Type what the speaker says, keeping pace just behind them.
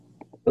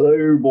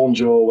Hello,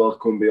 bonjour,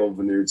 welcome,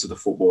 bienvenue to the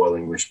Football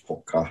English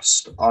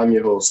podcast. I'm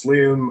your host,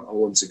 Liam, and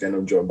once again,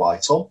 I'm joined by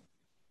Tom,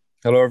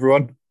 Hello,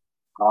 everyone.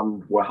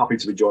 and we're happy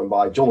to be joined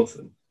by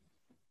Jonathan.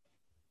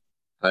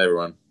 Hi,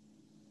 everyone.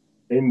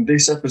 In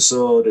this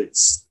episode,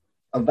 it's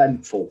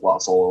eventful,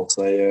 that's all I'll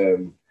say.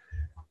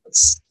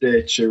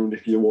 Stay tuned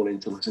if you're wanting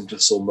to listen to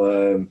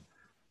some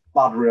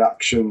bad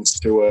reactions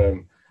to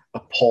a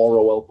poor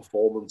OL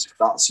performance. If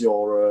that's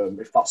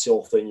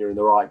your thing, you're in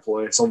the right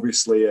place.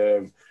 Obviously,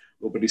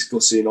 we'll be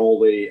discussing all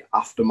the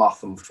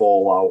aftermath and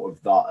fallout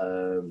of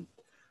that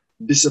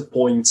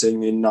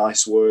disappointing, in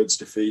nice words,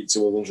 defeat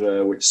to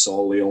Angers, which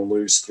saw Lyon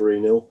lose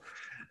 3-0.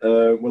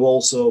 We'll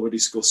also be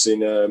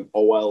discussing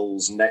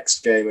OL's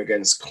next game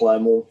against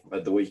Clermont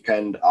at the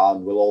weekend,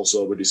 and we'll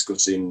also be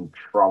discussing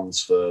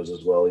transfers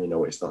as well. You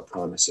know, it's that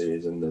time of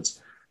season.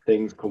 There's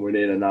things coming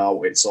in and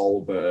out. It's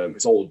all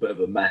a bit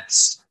of a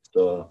mess.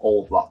 So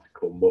all of that to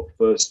come. But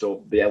first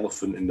up, the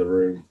elephant in the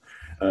room.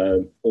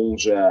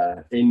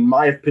 Angers. In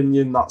my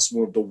opinion, that's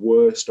one of the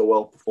worst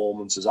OL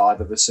performances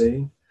I've ever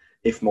seen,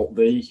 if not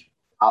the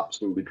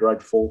absolutely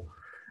dreadful.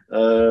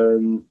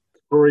 3-0,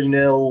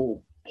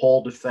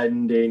 poor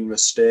defending,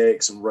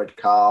 mistakes, and red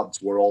cards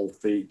were all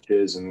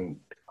features. And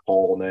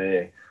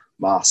Cornet,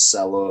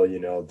 Marcelo,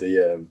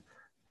 the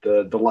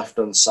left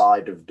hand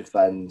side of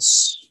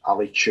defence,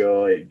 Ali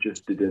Cho, it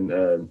just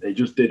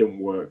didn't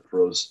work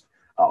for us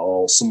at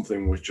all.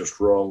 Something was just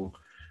wrong.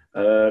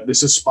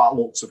 This has sparked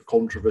lots of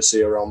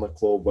controversy around the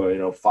club,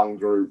 where fan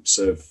groups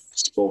have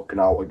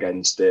spoken out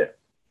against it,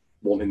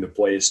 wanting the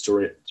players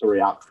to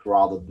react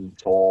rather than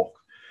talk.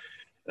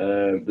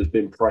 There's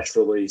been press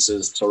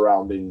releases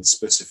surrounding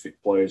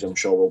specific players. I'm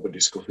sure we'll be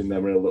discussing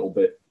them in a little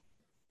bit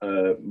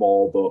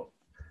more. But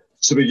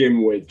to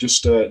begin with,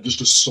 just a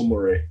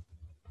summary.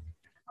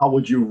 How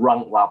would you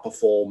rank that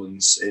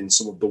performance in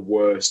some of the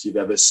worst you've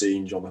ever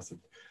seen, Jonathan?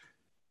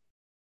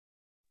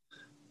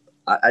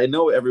 I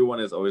know everyone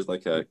is always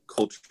like a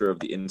culture of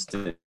the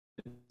instant,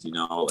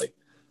 like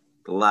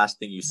the last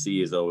thing you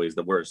see is always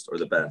the worst or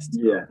the best.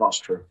 Yeah, that's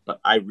true. But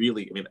I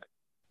mean,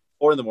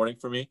 4 a.m.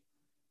 for me,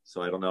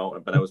 so I don't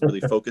know, but I was really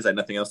focused. I had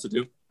nothing else to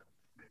do.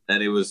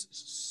 And it was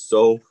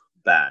so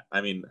bad.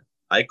 I mean,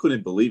 I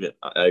couldn't believe it.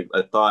 I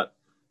thought,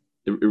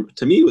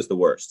 to me, it was the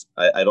worst.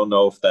 I don't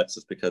know if that's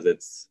just because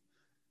it's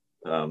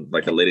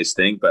like a latest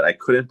thing, but I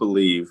couldn't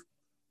believe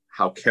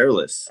how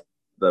careless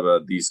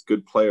these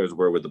good players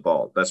were with the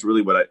ball. That's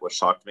really what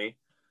shocked me.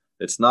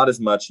 It's not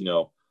as much,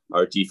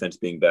 our defense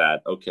being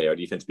bad. Okay, our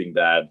defense being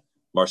bad,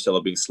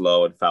 Marcelo being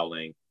slow and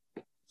fouling,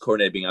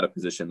 Cornet being out of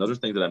position. Those are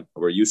things that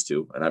we're used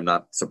to, and I'm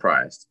not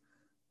surprised.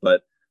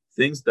 But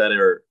things that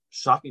are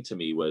shocking to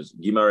me was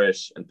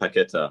Guimaraes and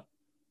Paqueta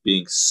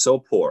being so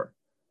poor.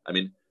 I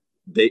mean,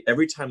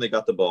 every time they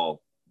got the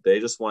ball, they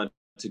just wanted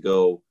to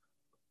go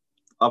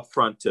up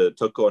front to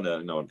Toko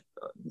and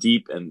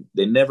deep, and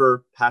they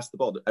never passed the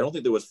ball. I don't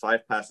think there was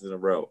 5 passes in a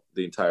row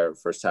the entire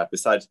first half.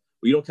 Besides,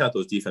 we don't count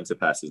those defensive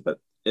passes, but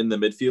in the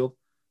midfield,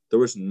 there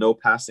was no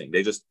passing.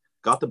 They just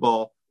got the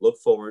ball,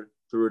 looked forward,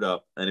 threw it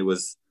up, and it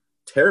was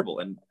terrible.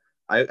 And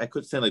I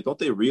could say, like, don't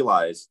they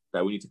realize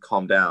that we need to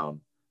calm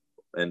down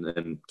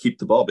and keep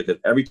the ball? Because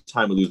every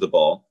time we lose the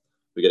ball,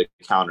 we get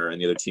a counter, and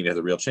the other team has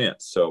a real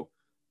chance. So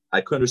I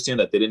could understand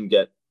that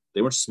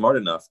they weren't smart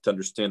enough to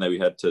understand that we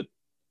had to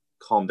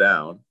calm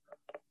down,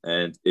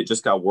 and it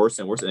just got worse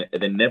and worse. And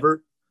they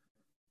never.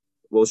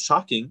 What was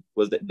shocking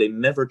was that they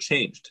never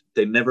changed.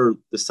 They never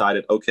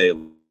decided, okay,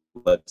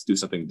 let's do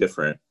something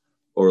different,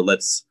 or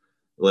let's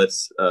at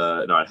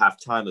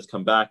halftime, let's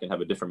come back and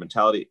have a different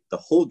mentality. The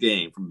whole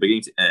game from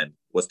beginning to end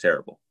was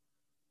terrible.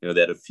 They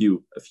had a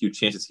few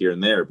chances here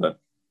and there, but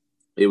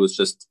it was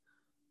just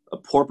a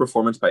poor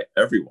performance by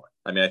everyone.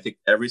 I mean, I think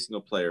every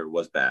single player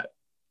was bad.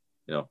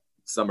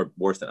 Some are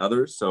worse than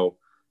others. So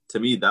to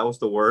me, that was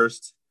the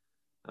worst.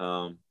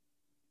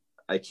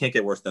 I can't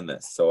get worse than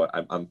this. So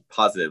I'm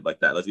positive like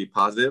that. Let's be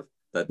positive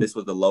that this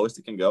was the lowest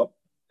it can go,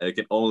 and it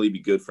can only be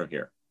good from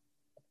here.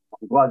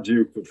 I'm glad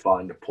you could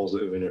find a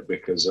positive in it,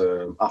 because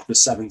after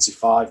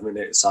 75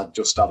 minutes, I'd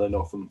just had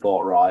enough and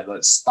thought, right,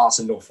 that's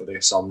enough of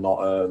this. I'm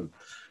not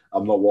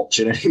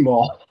watching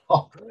anymore.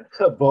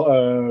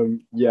 But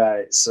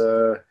yeah, it's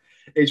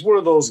one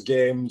of those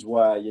games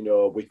where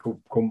we could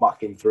come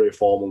back in 3 or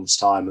 4 months'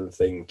 time and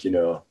think,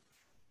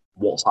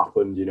 what's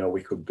happened.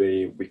 We could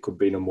be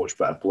in a much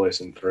better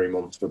place in 3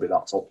 months. Maybe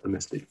that's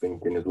optimistic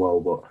thinking as well.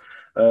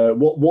 But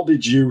what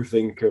did you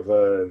think of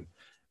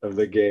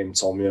the game,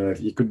 Tom? If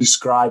you could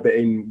describe it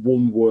in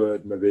one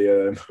word, maybe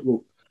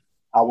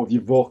out of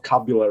your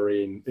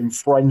vocabulary in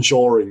French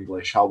or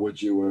English, how would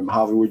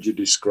you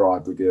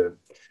describe the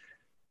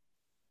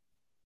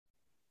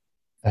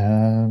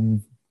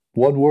game?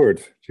 One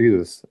word,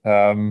 Jesus.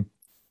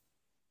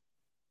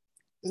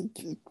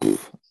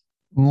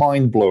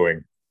 Mind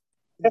blowing.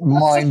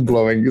 Mind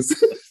blowing.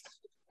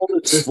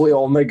 Positively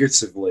or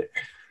negatively?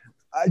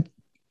 I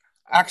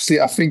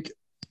think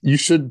you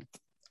should.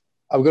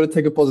 I'm going to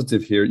take a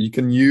positive here. You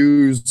can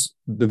use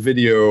the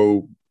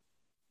video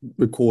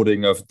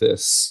recording of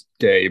this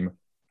game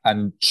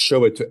and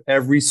show it to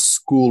every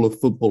school of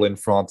football in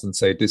France and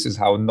say, this is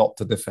how not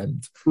to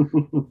defend.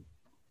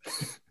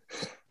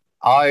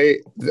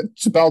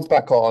 To bounce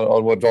back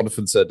on what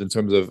Jonathan said in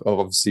terms of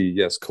obviously,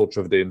 yes, culture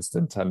of the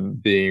instant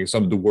and being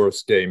some of the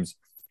worst games.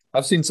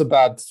 I've seen some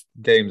bad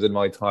games in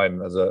my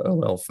time as a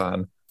OL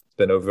fan. It's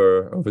been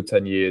over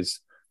 10 years.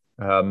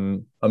 I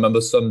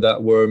remember some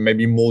that were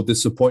maybe more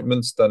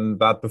disappointments than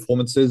bad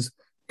performances.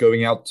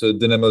 Going out to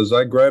Dinamo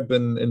Zagreb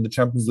in the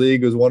Champions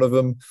League was one of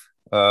them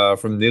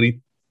from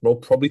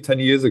probably 10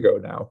 years ago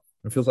now.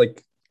 It feels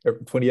like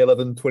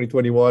 2011,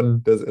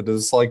 2021, there's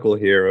a cycle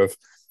here of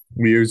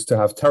we used to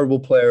have terrible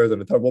players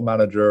and a terrible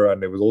manager,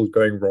 and it was always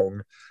going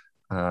wrong.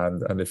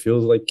 And it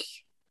feels like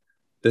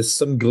there's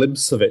some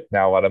glimpse of it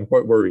now, and I'm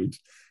quite worried.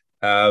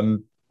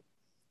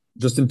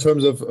 Just in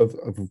terms of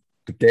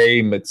the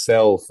game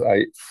itself,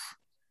 I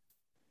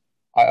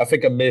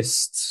think I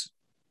missed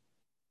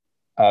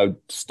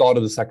start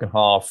of the second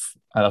half,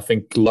 and I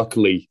think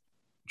luckily,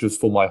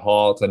 just for my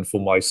heart and for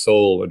my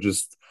soul,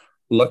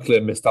 luckily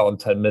I missed out on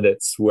 10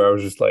 minutes where I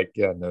was just like,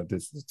 yeah, no,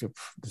 this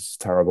is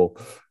terrible.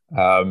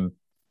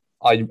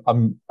 I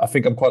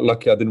think I'm quite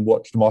lucky I didn't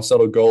watch the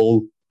Marcelo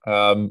goal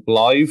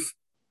live.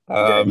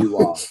 Yeah, you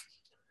are.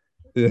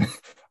 Yeah,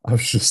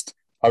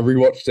 I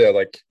rewatched it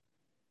like,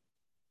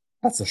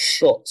 that's a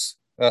shot.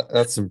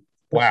 That's a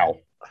wow.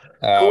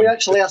 Can we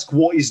actually ask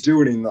what he's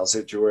doing in that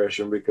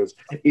situation? Because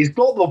he's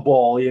got the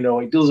ball,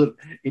 it doesn't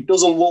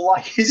look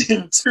like he's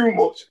in too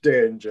much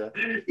danger.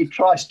 He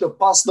tries to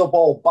pass the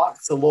ball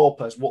back to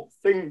Lopez, what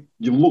think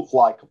you look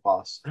like a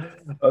pass.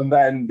 And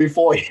then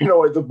before you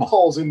know it, the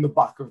ball's in the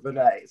back of the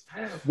net.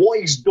 What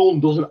he's done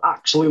doesn't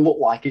actually look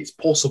like it's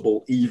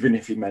possible, even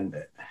if he meant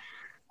it.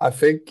 I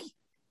think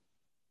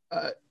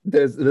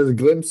there's a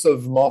glimpse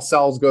of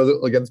Marcel's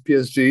goal against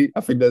PSG.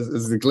 I think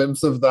there's a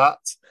glimpse of that.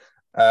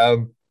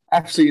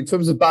 Actually, in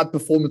terms of bad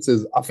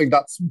performances, I think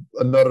that's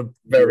another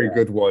very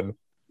good one.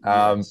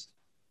 Yes.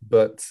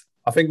 But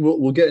I think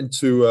we'll get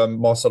into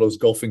Marcelo's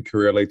golfing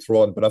career later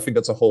on, but I think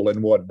that's a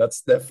hole-in-one.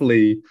 That's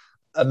definitely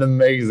an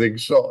amazing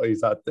shot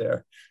he's had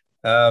there.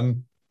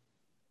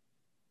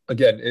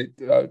 Again,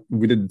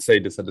 we didn't say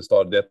this at the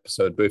start of the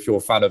episode, but if you're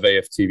a fan of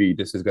AFTV,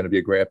 this is going to be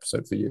a great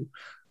episode for you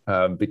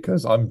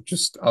because I'm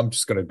just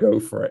going to go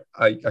for it.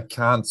 I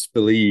can't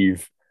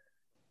believe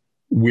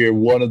we're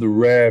one of the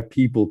rare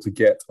people to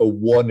get a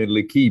 1 in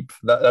L'Equipe.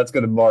 That's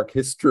going to mark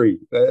history.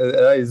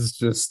 That is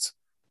just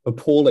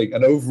appalling.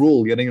 And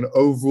overall, getting an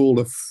overall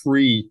of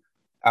 3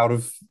 out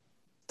of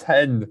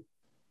 10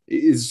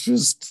 is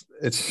just,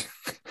 it's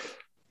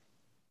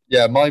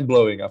yeah,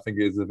 mind-blowing, I think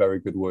is a very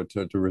good word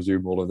to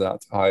resume all of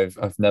that.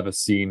 I've never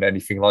seen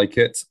anything like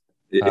it.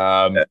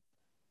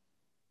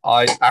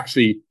 I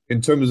actually,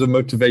 in terms of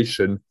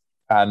motivation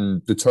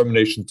and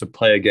determination to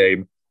play a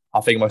game, I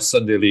think my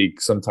Sunday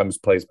league sometimes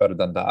plays better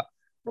than that.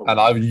 And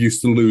I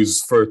used to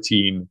lose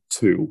 13-2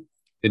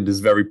 in these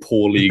very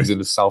poor leagues in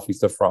the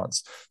southeast of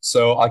France.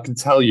 So I can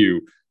tell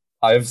you,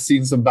 I have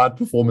seen some bad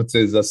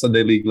performances at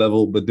Sunday league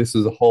level, but this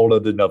is a whole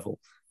other level.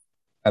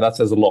 And that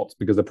says a lot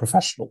because they're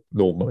professional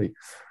normally.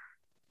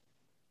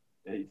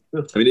 I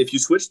mean, if you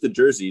switched the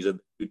jerseys of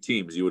the two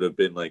teams, you would have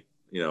been like,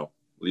 Lyon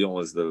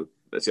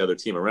that's the other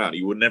team around.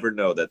 You would never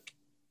know that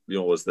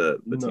Lyon was the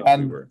team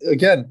and we were.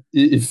 Again,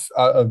 if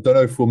I don't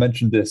know if we'll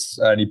mention this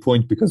at any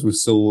point because we're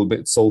still a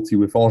bit salty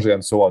with Angers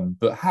and so on,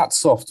 but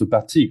hats off to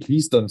Batik.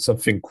 He's done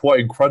something quite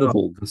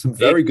incredible. There's some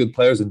very good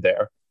players in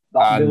there.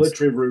 That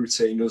military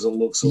routine doesn't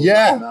look so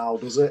bad now,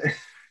 does it?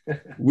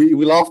 we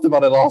laughed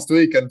about it last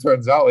week, and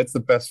turns out it's the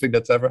best thing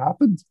that's ever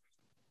happened.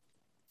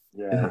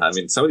 Yeah, I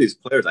mean, some of these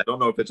players, I don't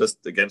know if it's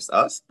just against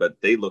us, but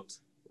they looked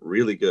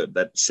really good.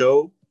 That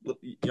show,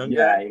 young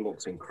guy, he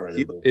looks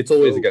incredible. It's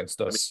always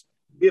against us.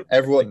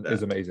 Everyone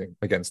is amazing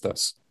against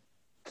us.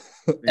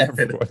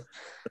 Everyone.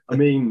 I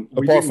mean,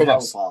 we didn't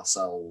help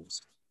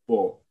ourselves,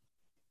 but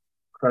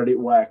credit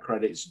where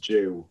credit's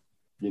due.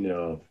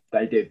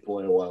 They did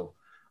play well.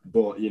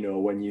 But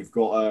when you've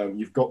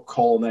got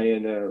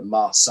Cornet and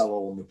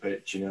Marcelo on the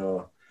pitch,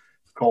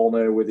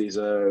 Cornet with his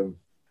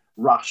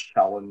rash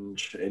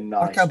challenge in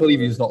nice. I can't believe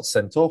he's not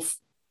sent off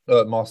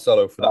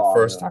Marcelo for that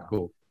first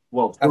tackle.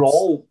 Well,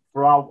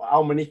 for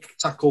how many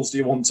tackles do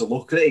you want to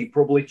look at? He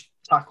probably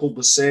tackled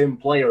the same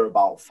player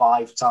about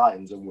 5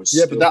 times and was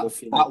still but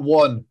that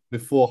one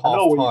before half time. I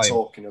know what you're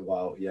talking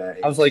about. Yeah,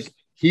 I was like,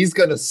 he's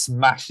gonna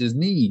smash his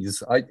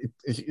knees.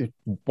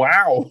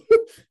 Wow,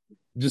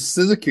 just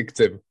scissor kicked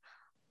him.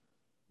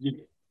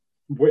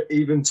 We're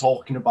even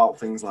talking about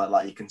things like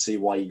that. You can see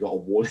why he got a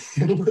 1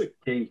 in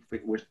L'Equipe.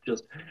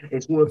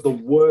 It's one of the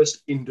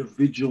worst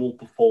individual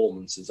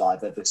performances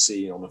I've ever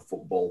seen on a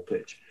football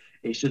pitch.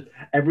 It's just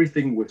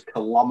everything was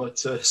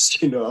calamitous,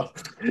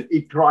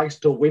 He tries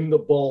to win the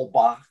ball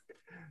back,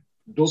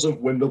 doesn't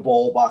win the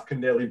ball back,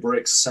 and nearly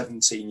breaks a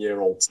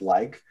 17-year-old's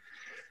leg.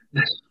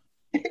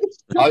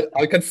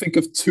 I can think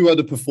of 2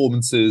 other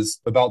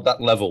performances about that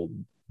level.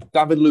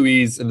 David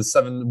Luiz in the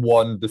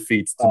 7-1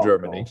 defeat to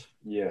Germany. God.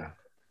 Yeah.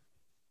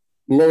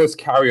 Loris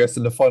Karius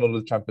in the final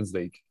of the Champions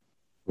League.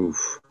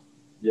 Oof.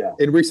 Yeah.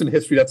 In recent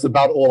history, that's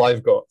about all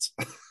I've got.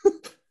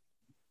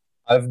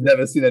 I've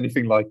never seen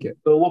anything like it.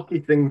 The lucky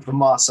thing for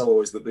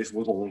Marcelo is that this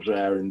was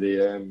Angers in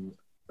the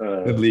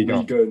Ligue 1.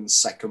 Ligue 1's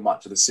second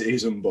match of the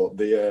season, but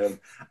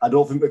I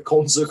don't think the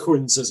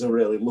consequences are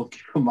really lucky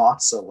for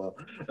Marcelo.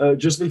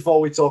 Just before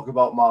we talk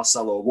about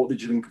Marcelo, what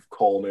did you think of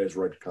Cornet's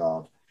red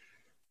card?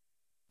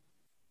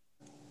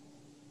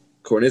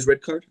 Cornet's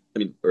red card? I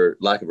mean, or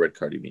lack of red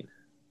card, you mean?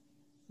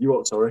 You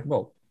what, sorry?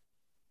 Well,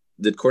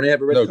 did Cornet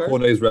have a red card? No,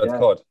 Cornet's red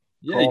card.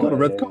 Yeah, he got a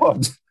red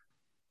card.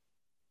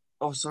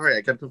 Oh, sorry,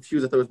 I got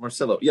confused. I thought it was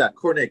Marcelo. Yeah,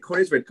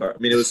 Cornet's red card. I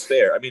mean, it was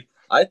fair. I mean,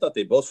 I thought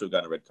they both should have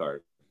gotten a red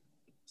card.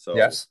 So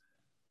yes.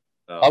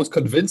 I was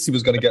convinced he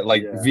was going to get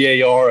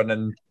VAR and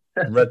then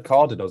red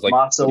carded. I was like,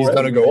 Marcelo, he's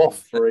going to go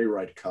off. 3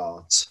 red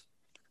cards.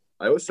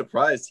 I was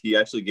surprised he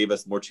actually gave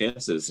us more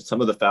chances.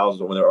 Some of the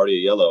fouls, when they're already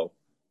a yellow,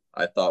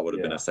 I thought would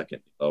have been a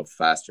second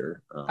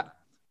faster.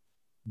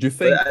 Do you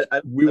think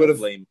we would have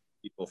blamed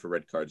people for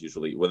red cards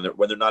usually when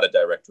they're not a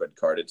direct red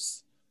card?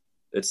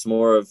 It's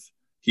more of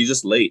he's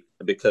just late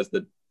because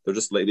they're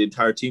just late. The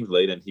entire team's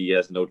late and he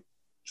has no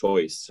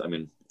choice. I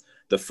mean,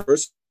 the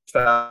first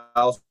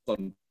fouls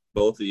on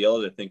both the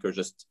yellows, I think, are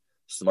just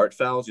smart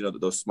fouls. You know,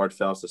 those smart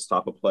fouls to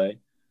stop a play.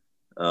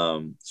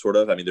 Sort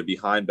of. I mean, they're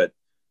behind, but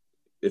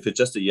if it's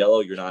just a yellow,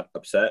 you're not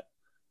upset.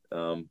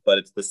 But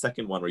it's the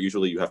second one where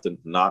usually you have to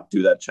not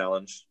do that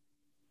challenge.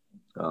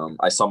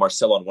 I saw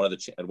Marcelo on one of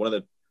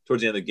the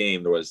towards the end of the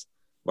game. There was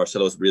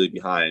Marcelo was really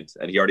behind,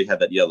 and he already had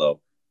that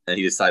yellow, and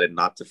he decided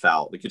not to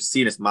foul. You could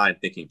see in his mind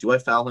thinking, "Do I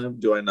foul him?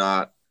 Do I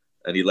not?"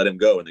 And he let him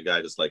go, and the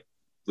guy just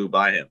flew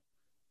by him.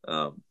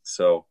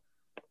 So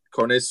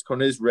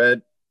Cornet's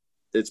red.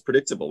 It's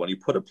predictable when you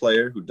put a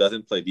player who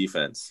doesn't play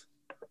defense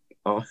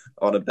on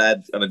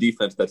a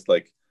defense that's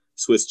like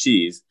Swiss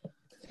cheese,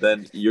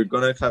 then you're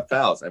gonna have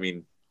fouls. I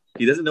mean,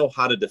 he doesn't know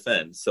how to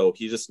defend, so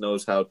he just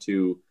knows how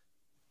to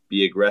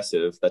be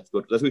aggressive. That's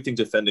what we think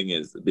defending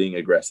is, being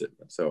aggressive.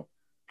 So,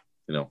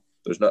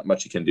 there's not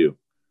much you can do.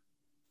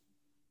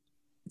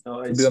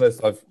 To be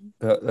honest,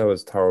 that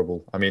was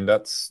terrible. I mean,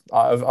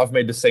 I've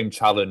made the same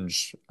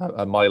challenge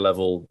at my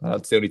level.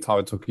 That's the only time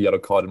I took a yellow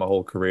card in my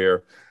whole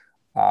career.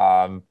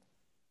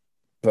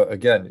 But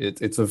again,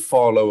 it's a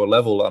far lower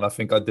level, and I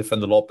think I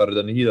defend a lot better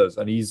than he does.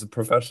 And he's a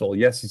professional.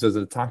 Yes, he's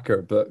an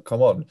attacker, but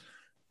come on.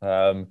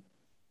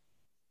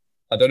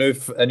 I don't know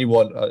if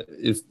anyone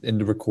is in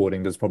the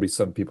recording. There's probably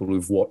some people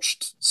who've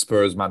watched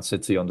Spurs Man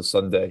City on the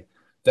Sunday.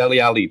 Dele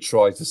Alli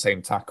tries the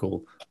same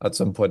tackle at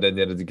some point at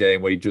the end of the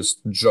game where he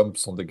just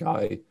jumps on the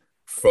guy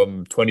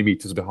from 20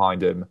 meters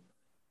behind him,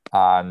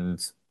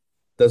 and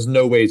there's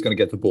no way he's going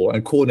to get the ball.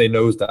 And Cornet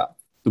knows that.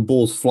 The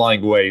ball's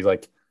flying away. He's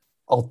like,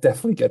 I'll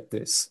definitely get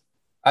this.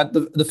 And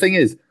the thing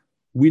is,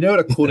 we know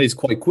that Cornet's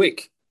quite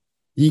quick.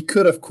 He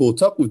could have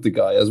caught up with the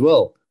guy as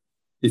well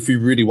if he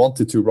really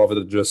wanted to, rather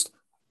than just,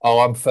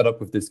 I'm fed up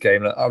with this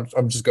game.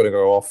 I'm just going to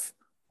go off.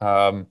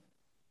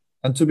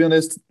 And to be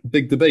honest,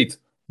 big debate.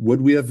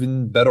 Would we have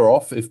been better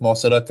off if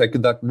Marcelo had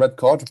taken that red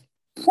card?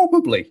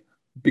 Probably.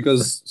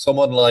 Because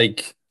someone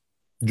like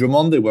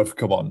Diomande would have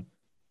come on.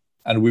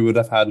 And we would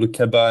have had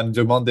Lukeba and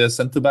Diomande as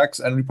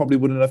centre-backs, and we probably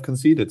wouldn't have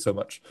conceded so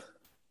much.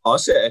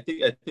 Honestly, I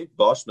think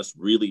Bosch must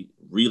really,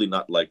 really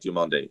not like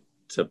Diomande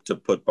to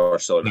put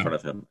Marcelo in front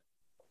of him.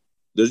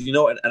 There's,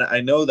 and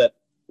I know that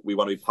we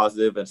want to be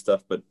positive and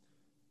stuff, but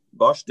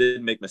Bosch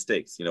did make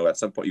mistakes. At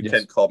some point you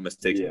can call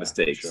mistakes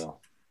mistakes. Sure.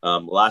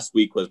 Last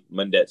week was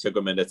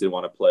Thiago Mendes didn't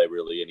want to play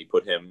really, and he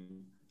put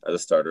him as a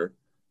starter.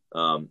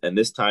 And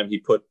this time he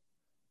put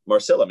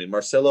Marcelo. I mean,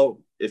 Marcelo,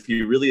 if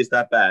he really is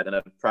that bad, and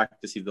at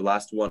practice he's the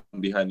last one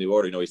behind the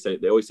order.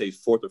 They always say he's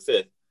fourth or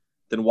fifth.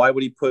 Then why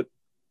would he put?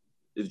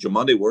 Is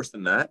Diomande worse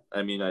than that?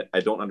 I mean, I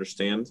don't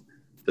understand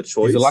the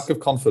choice. It's a lack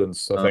of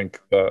confidence, I think,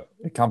 but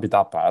it can't be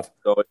that bad.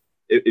 So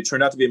it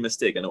turned out to be a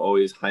mistake, and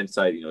always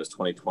hindsight, it's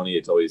 2020.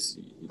 It's always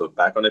you look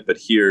back on it, but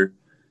here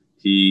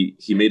he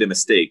made a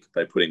mistake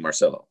by putting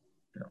Marcelo.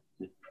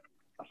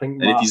 I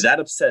think, and if he's that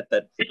upset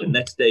that the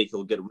next day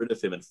he'll get rid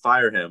of him and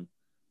fire him,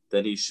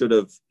 then he should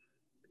have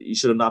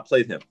not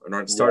played him or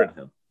not started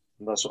him.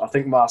 I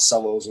think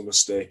Marcelo's a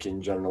mistake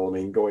in general. I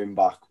mean, going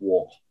back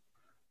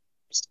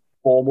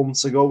 4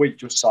 months ago, we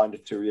just signed a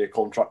 2-year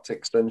contract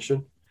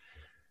extension.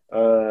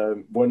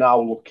 We're now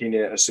looking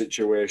at a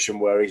situation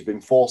where he's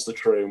been forced to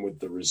train with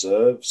the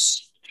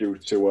reserves due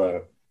to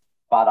a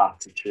bad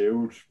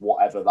attitude,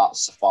 whatever that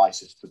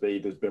suffices to be.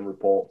 There's been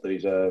reports that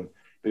he's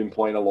been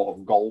playing a lot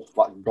of golf.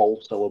 That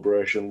golf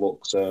celebration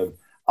looks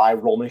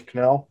ironic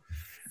now.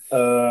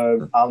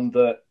 And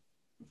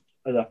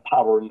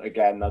apparent,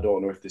 again, I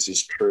don't know if this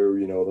is true,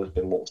 there's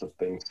been lots of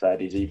things said.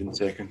 He's even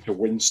taken to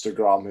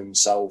Instagram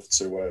himself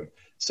to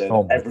say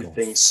that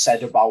everything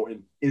said about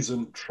him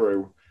isn't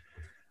true.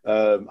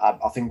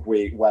 I think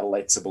we're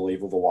led to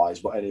believe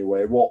otherwise. But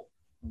anyway,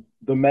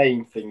 the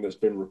main thing that's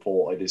been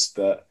reported is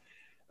that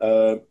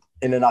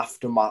in an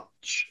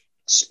after-match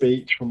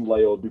speech from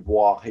Leo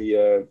Dubois,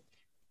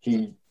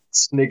 he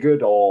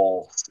sniggered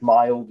or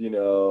smiled,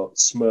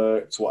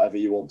 smirked, whatever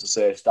you want to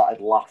say,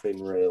 started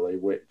laughing really,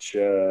 which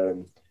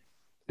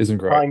isn't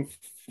great.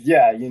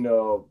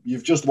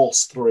 You've just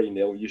lost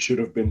 3-0. You should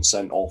have been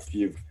sent off.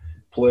 You've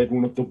played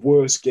one of the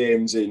worst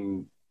games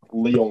in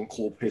Lyon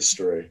club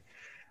history,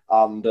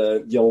 and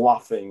you're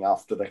laughing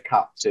after the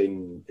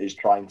captain is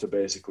trying to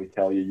basically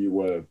tell you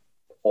were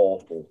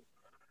awful.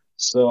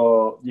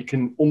 So you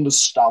can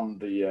understand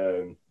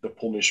the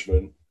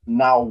punishment.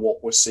 Now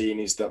what we're seeing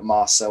is that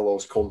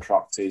Marcelo's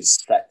contract is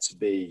set to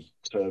be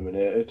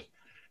terminated.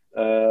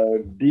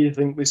 Do you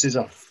think this is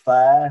a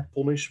fair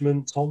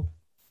punishment, Tom?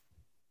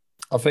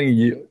 I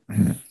think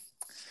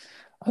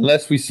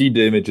unless we see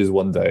the images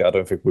one day, I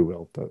don't think we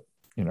will. But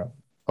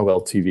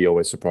OL TV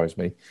always surprised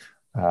me.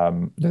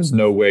 There's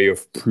no way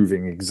of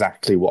proving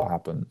exactly what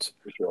happened.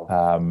 For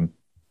sure.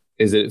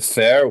 Is it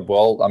fair?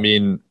 Well, I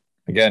mean,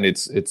 again,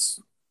 it's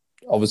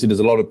obviously there's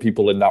a lot of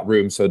people in that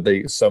room, so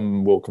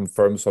some will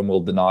confirm, some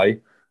will deny,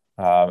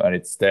 and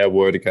it's their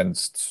word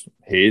against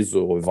his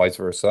or vice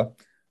versa.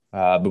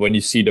 But when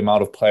you see the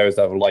amount of players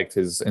that have liked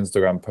his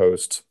Instagram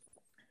post,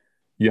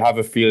 you have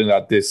a feeling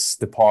that this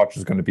departure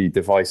is going to be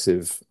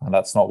divisive, and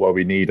that's not what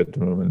we need at the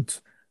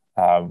moment.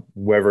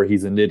 Whether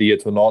he's an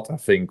idiot or not, I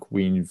think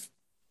we've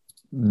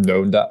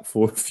known that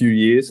for a few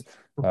years.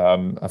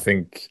 I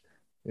think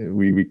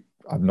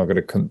I'm not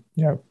going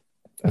to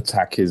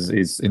attack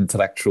his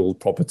intellectual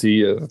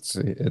property.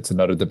 It's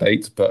another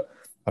debate, but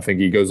I think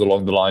he goes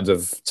along the lines of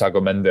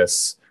Thiago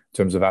Mendes in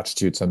terms of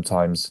attitude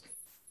sometimes,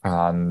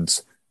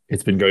 and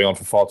it's been going on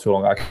for far too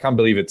long. I can't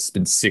believe it's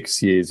been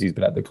 6 years he's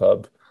been at the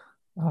club,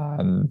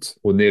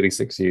 or nearly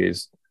 6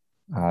 years,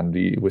 and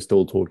we're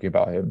still talking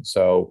about him.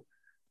 So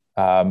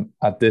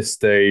at this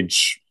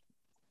stage,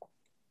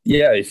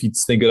 yeah, if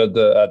he's thinking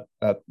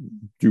at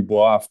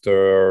Dubois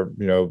after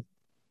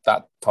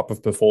that type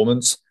of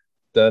performance,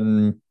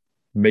 then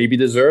maybe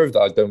deserved.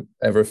 I don't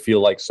ever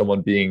feel like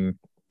someone being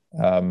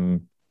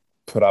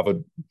put out of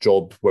a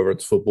job, whether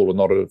it's football or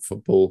not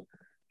football,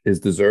 is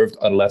deserved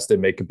unless they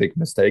make a big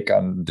mistake.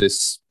 And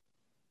this,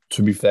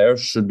 to be fair,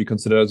 should be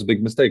considered as a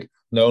big mistake.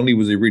 Not only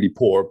was he really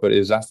poor, but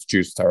his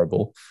attitude's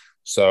terrible.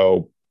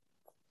 So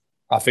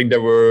I think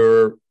there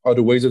were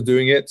other ways of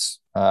doing it.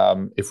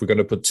 If we're going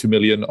to put 2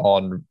 million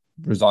on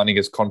resigning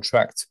his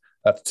contract,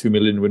 that's 2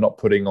 million we're not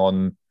putting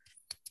on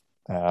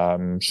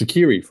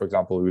Shaqiri, for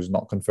example, who's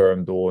not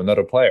confirmed, or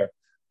another player.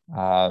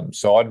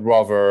 So I'd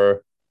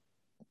rather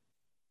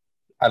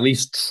at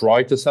least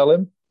try to sell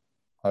him.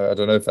 I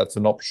don't know if that's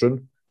an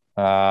option.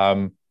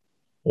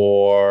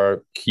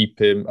 Or keep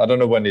him. I don't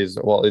know when it's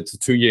a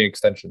 2-year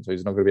extension, so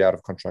he's not going to be out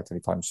of contract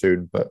anytime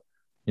soon. But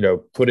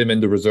put him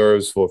in the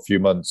reserves for a few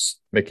months,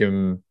 make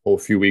him, or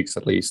a few weeks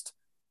at least,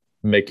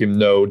 make him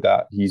know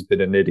that he's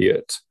been an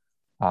idiot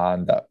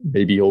and that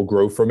maybe he'll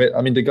grow from it.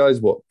 I mean, the guy's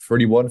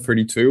 31,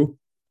 32.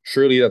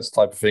 Surely that's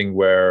the type of thing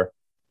where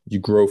you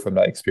grow from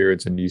that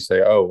experience and you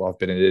say, "Oh, I've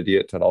been an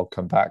idiot and I'll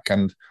come back."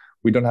 And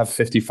we don't have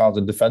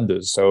 50,000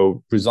 defenders,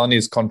 so resigning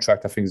his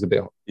contract, I think, is a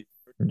bit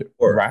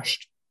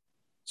rash.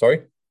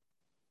 Sorry?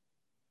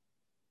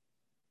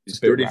 He's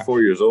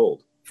 34 years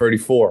old.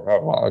 34.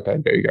 Oh, well, okay,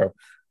 there you go.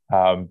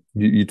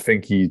 You'd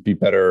think he'd be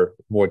better,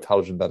 more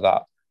intelligent than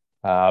that.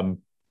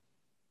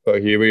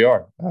 But here we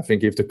are. I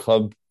think if the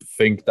club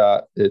think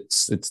that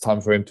it's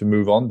time for him to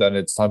move on, then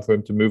it's time for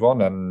him to move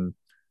on. And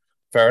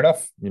fair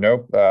enough.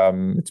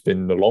 It's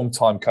been a long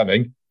time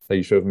coming that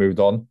he should have moved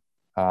on.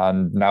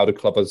 And now the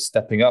club is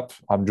stepping up.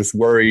 I'm just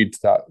worried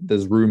that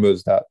there's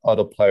rumours that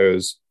other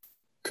players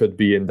could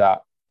be in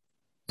that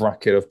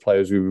bracket of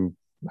players who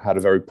had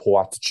a very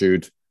poor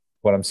attitude.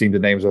 When I'm seeing the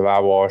names of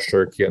Aouar,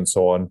 Cherki, and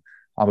so on,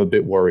 I'm a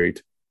bit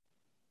worried.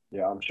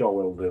 Yeah, I'm sure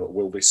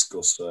we'll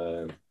discuss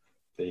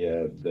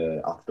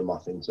the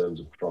aftermath in terms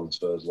of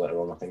transfers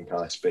later on. I think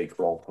I speak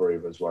for all three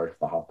of us where if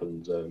that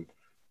happens,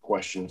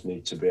 questions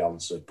need to be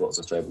answered. But as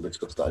I say, we'll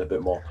discuss that a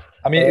bit more.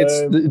 I mean,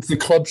 it's the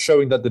club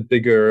showing that they're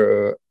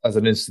bigger as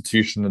an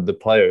institution than the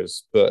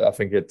players. But I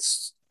think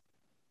it's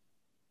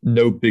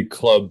no big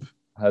club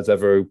has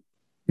ever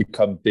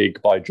become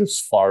big by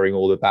just firing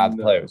all the bad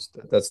players.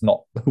 That's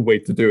not the way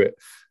to do it.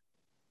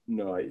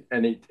 No,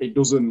 and it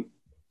doesn't.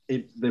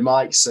 They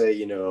might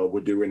say,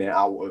 we're doing it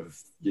out of,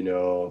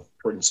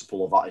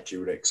 principle of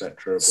attitude,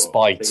 etc.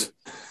 Spite.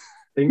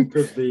 Think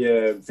of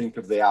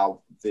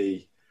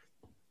the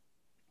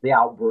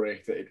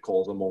outbreak that it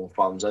caused among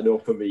fans. I know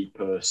for me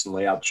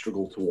personally, I'd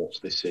struggle to watch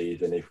this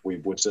season if we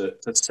were to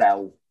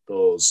sell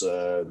those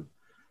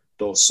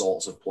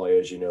sorts of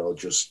players,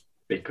 just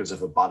because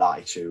of a bad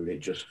attitude. It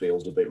just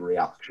feels a bit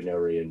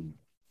reactionary and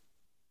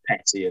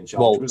petty. And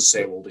we'll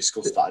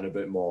discuss that in a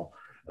bit more.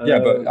 Yeah,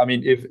 but I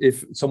mean,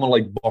 if someone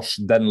like Bosch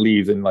then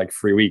leaves in like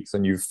 3 weeks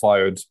and you've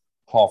fired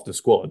half the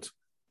squad,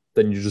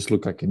 then you just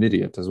look like an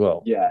idiot as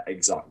well. Yeah,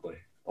 exactly.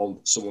 On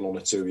someone on a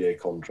 2-year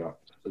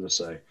contract, as I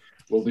say.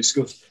 We'll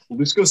discuss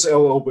it a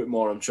little bit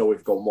more. I'm sure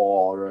we've got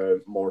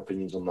more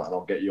opinions on that, and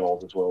I'll get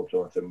yours as well,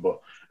 Jonathan.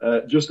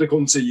 But just to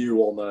come to you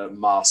on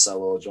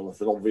Marcelo,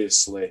 Jonathan,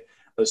 obviously,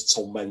 as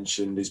Tom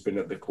mentioned, he's been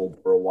at the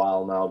club for a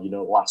while now.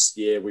 Last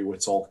year we were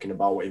talking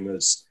about him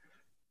as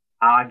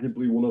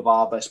arguably one of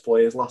our best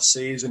players last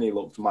season. He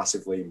looked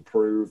massively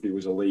improved. He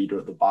was a leader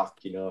at the back,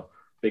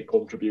 big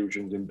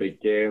contributions in big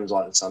games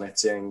like the San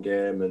Etienne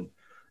game. And,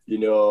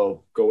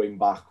 going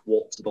back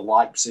to the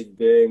Leipzig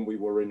game, we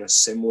were in a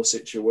similar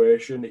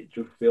situation. It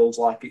just feels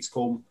like it's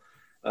come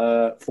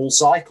full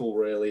cycle,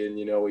 really. And,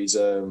 he's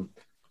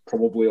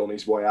probably on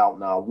his way out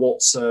now.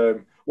 What's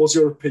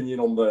your opinion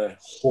on the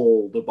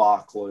whole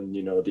debacle? And,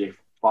 do you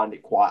find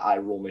it quite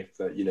ironic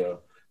that,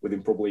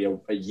 within probably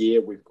a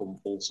year, we've come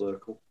full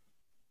circle?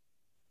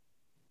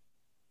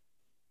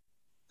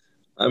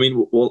 I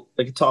mean, well,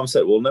 like Tom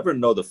said, we'll never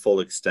know the full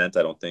extent,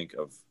 I don't think,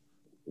 of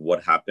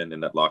what happened in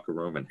that locker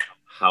room and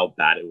how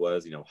bad it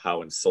was,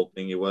 how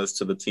insulting it was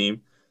to the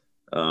team.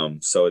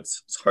 So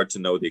it's hard to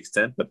know the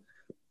extent. But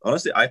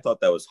honestly, I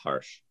thought that was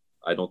harsh.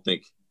 I know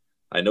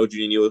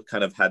Juninho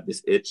kind of had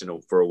this itch,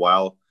 for a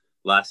while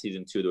last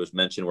season too, there was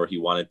mention where he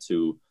wanted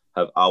to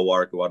have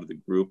Aouar go out of the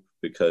group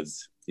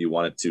because he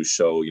wanted to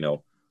show,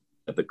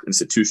 that the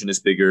institution is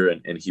bigger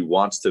and he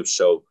wants to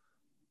show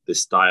the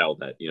style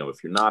that,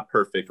 if you're not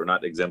perfect or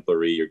not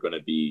exemplary, you're going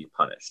to be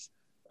punished.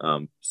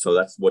 So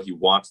that's what he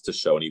wants to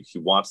show. And he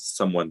wants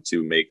someone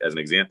to make as an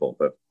example.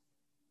 But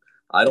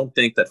I don't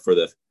think that for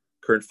the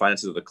current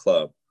finances of the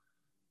club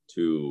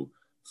to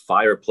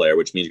fire a player,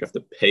 which means you have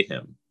to pay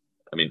him.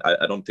 I mean,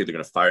 I don't think they're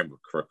going to fire him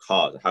for a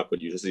cause. How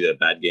could you just see a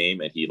bad game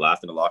and he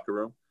laughed in the locker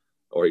room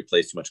or he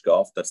plays too much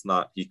golf? That's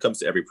not, he comes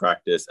to every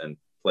practice and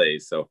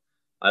plays. So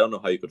I don't know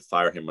how you could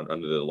fire him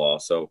under the law.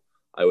 So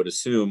I would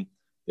assume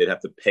they'd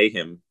have to pay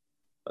him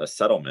a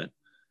settlement.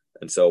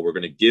 And so we're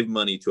going to give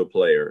money to a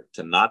player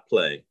to not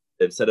play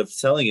instead of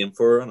selling him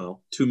for, I don't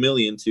know, $2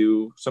 million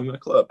to some kind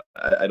of club.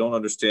 I don't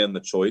understand the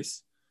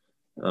choice.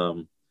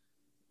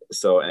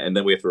 So, and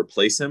then we have to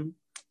replace him.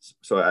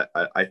 So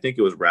I think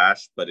it was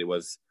rash, but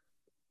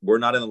we're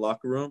not in the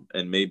locker room,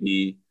 and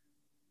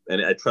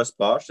I trust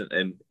Bosz.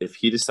 And if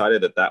he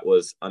decided that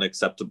was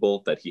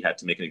unacceptable, that he had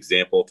to make an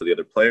example to the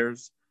other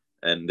players,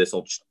 and this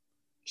will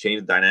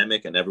change the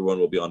dynamic and everyone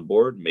will be on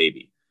board,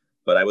 maybe.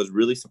 But I was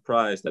really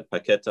surprised that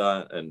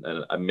Paqueta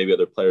and maybe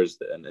other players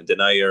and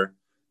Denayer,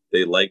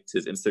 they liked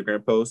his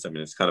Instagram post. I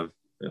mean, it's kind of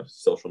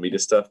social media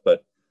stuff,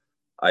 but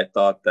I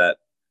thought that,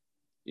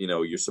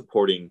 you're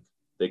supporting,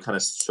 they kind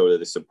of showed that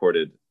they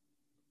supported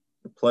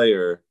the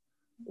player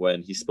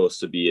when he's supposed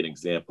to be an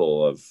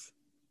example of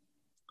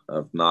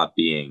not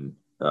being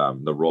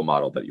the role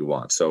model that you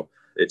want. So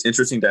it's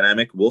interesting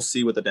dynamic. We'll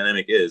see what the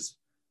dynamic is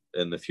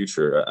in the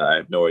future. I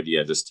have no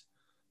idea.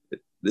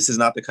 This is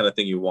not the kind of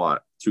thing you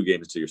want 2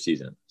 games into your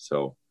season.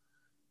 So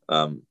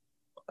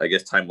I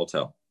guess time will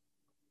tell.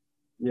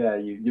 Yeah,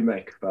 you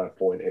make a fair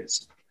point.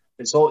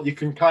 It's all, you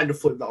can kind of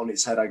flip that on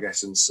its head, I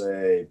guess, and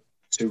say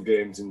 2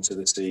 games into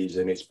the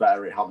season, it's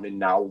better it happening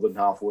now than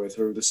halfway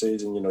through the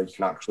season. You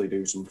can actually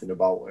do something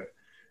about it.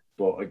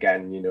 But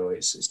again,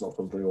 it's not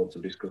something we want to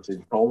discuss.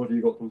 Paul, have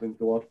you got something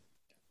to add?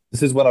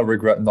 This is when I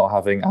regret not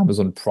having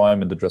Amazon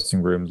Prime in the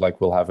dressing room like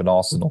we'll have in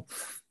Arsenal.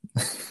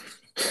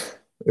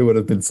 It would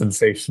have been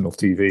sensational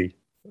TV.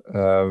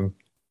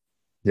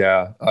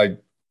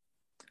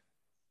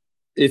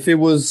 If it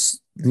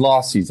was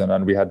last season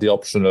and we had the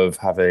option of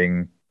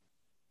having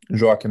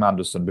Joachim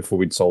Anderson before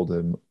we'd sold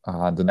him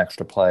and an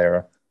extra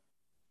player,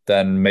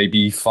 then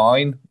maybe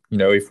fine.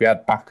 If we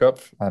had backup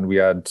and we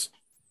had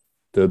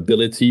the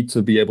ability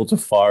to be able to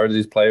fire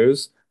these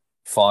players,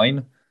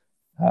 fine.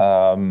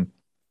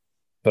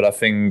 But I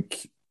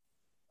think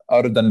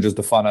other than just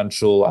the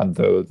financial and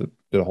the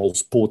whole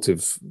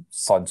sportive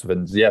sides of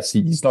it, yes,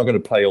 he's not going to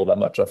play all that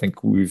much. I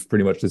think we've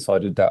pretty much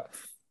decided that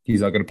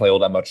he's not going to play all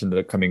that much in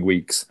the coming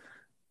weeks.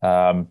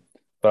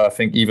 But I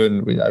think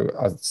even,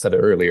 I said it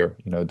earlier,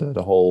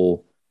 the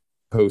whole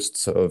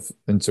posts of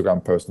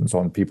Instagram posts and so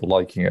on, people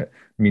liking it,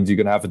 means you're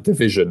going to have a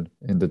division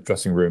in the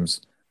dressing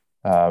rooms.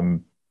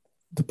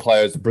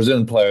 The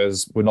Brazilian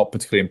players were not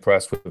particularly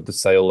impressed with the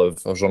sale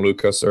of Jean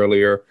Lucas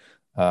earlier.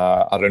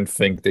 I don't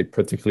think they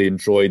particularly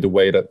enjoy the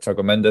way that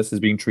Thiago Mendes is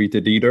being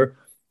treated either.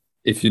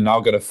 If you're now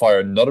going to fire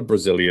another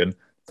Brazilian,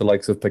 the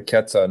likes of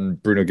Paqueta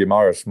and Bruno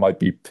Guimaraes might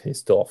be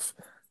pissed off.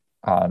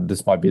 And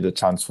this might be the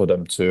chance for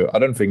them to... I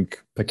don't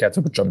think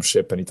Paqueta would jump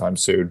ship anytime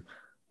soon.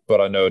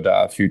 But I know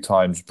that a few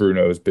times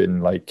Bruno has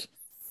been like,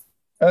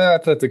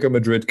 Atletico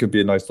Madrid could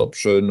be a nice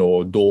option,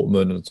 or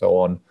Dortmund and so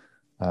on.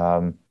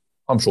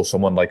 I'm sure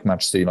someone like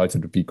Manchester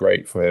United would be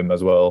great for him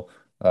as well.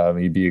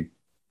 He'd be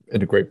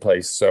in a great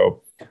place.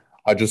 So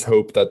I just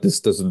hope that this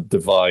doesn't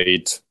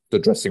divide the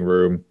dressing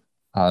room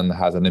and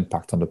has an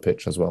impact on the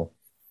pitch as well.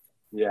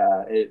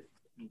 Yeah,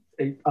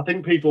 I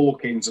think people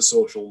look into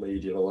social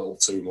media a little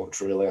too much,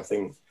 really. I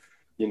think,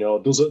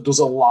 does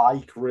a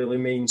like really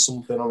mean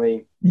something? I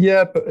mean...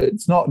 Yeah, but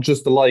it's not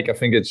just a like. I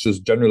think it's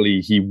just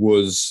generally he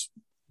was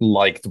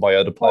liked by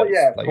other players. Oh,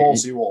 yeah, of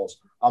course he was.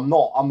 I'm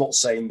not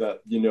saying that,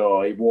 he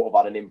won't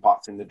have had an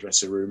impact in the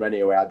dressing room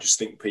anyway. I just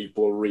think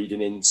people are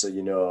reading into,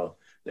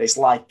 it's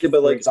like,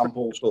 for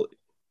example...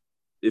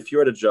 If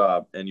you're at a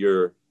job and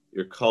your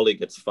colleague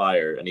gets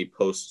fired and he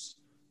posts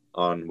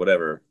on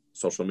whatever,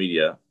 social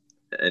media,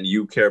 and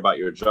you care about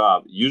your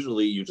job,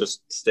 usually you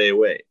just stay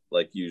away.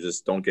 Like, you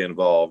just don't get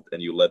involved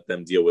and you let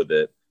them deal with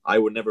it. I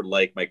would never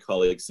like my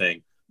colleagues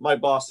saying, my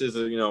bosses,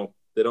 they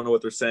don't know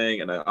what they're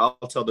saying, and I'll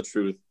tell the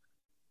truth.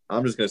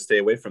 I'm just going to stay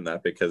away from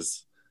that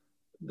because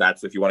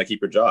that's if you want to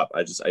keep your job.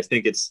 I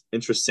think it's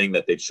interesting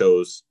that they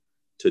chose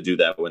to do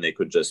that when they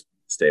could just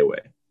stay away.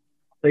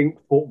 I think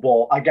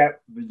football. I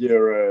get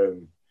your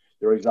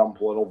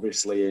example, and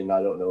obviously in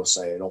I don't know,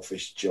 say an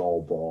office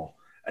job or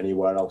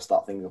anywhere else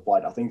that thing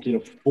applied. I think in a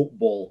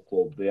football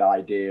club, the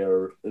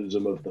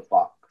idealism of the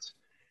fact,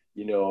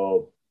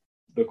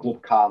 the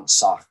club can't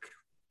sack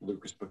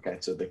Lucas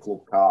Paqueta, the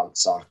club can't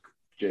sack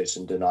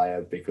Jason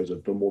Denayer because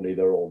of the money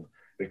they're on,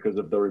 because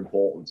of their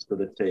importance to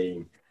the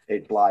team.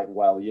 It's like,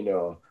 well,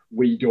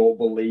 we don't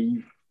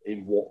believe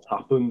in what's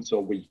happened, so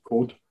we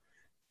could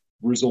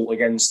result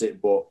against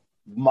it. But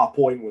my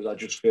point was, I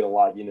just feel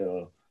like,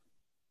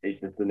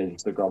 it's just an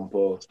Instagram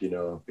post,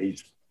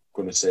 he's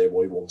going to say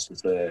what he wants to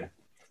say.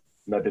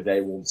 Maybe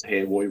they want to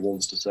hear what he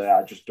wants to say.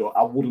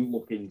 I wouldn't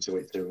look into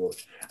it too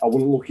much. I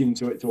wouldn't look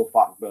into it to a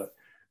fact that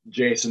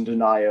Jason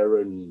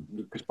Denayer and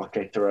Lucas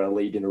Paqueta are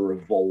leading a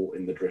revolt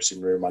in the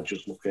dressing room. I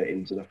just look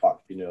into the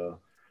fact,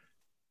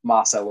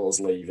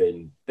 Marcelo's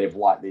leaving. They've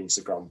liked the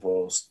Instagram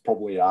post,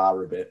 probably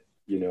are a bit,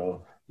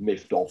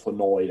 miffed off,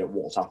 annoyed at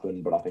what's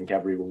happened, but I think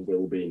everyone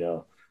will be,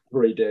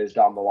 3 days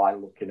down the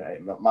line looking at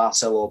it.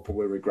 Marcelo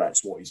probably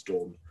regrets what he's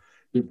done.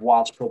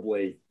 Dubois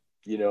probably,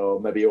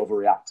 maybe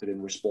overreacted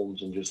in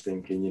response and just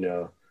thinking,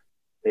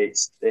 it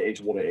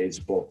is what it is.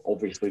 But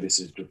obviously this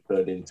has just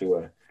turned into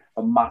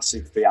a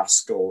massive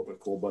fiasco at the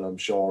club, and I'm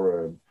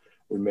sure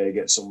we may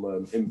get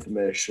some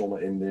information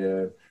on it in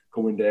the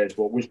coming days.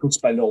 But we could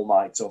spend all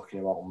night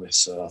talking about on this,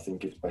 so I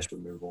think it's best we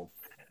move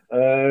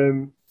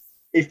on.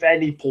 If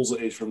any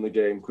positives from the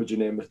game, could you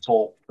name the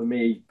top? For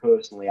me,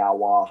 personally,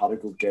 Aouar had a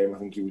good game. I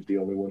think he was the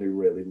only one who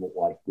really looked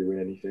like doing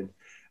anything.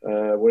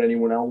 Would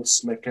anyone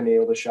else make any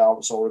other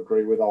shouts or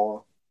agree with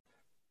Aouar?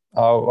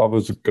 I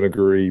was going to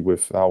agree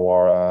with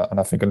Aouar, and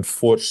I think,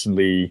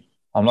 unfortunately,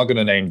 I'm not going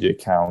to name the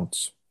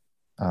account.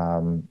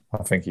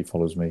 I think he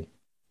follows me.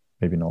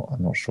 Maybe not.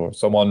 I'm not sure.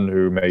 Someone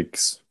who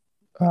makes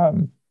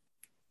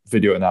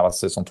video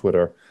analysis on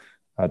Twitter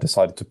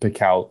decided to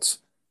pick out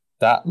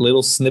that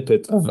little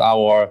snippet of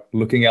Aouar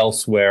looking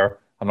elsewhere.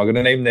 I'm not going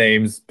to name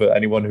names, but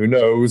anyone who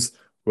knows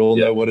will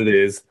know what it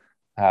is.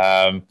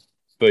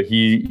 But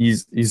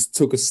he's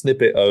took a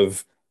snippet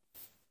of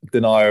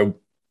Denayer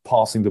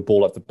passing the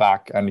ball at the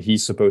back, and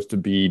he's supposed to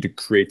be the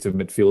creative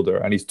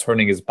midfielder, and he's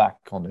turning his back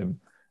on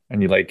him.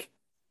 And you're like,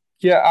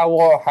 yeah,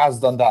 Aouar has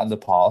done that in the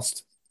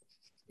past,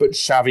 but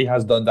Xavi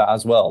has done that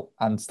as well,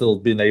 and still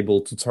been able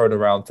to turn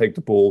around, take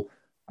the ball,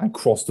 and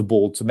cross the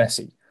ball to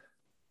Messi.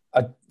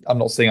 I'm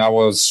not saying I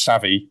was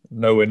Xavi,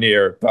 nowhere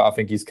near, but I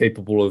think he's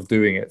capable of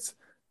doing it.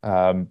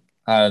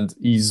 And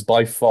he's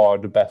by far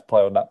the best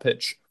player on that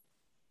pitch.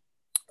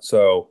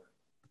 So,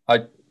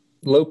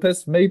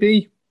 Lopez,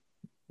 maybe,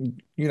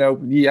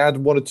 he had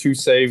 1 or 2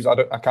 saves.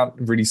 I can't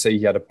really say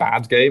he had a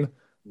bad game.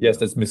 Yes,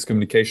 there's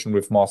miscommunication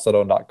with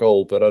Marcelo on that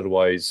goal, but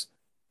otherwise,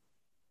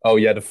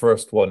 the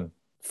first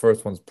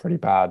one's pretty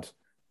bad.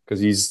 Because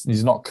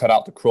he's not cut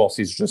out the cross,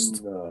 he's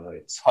just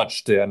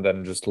touched it and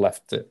then just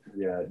left it.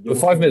 Yeah. But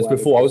 5 minutes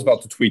before, I was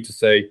about to tweet to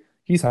say,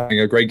 he's having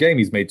a great game.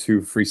 He's made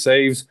 2 free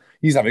saves.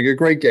 He's having a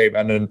great game.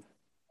 And then,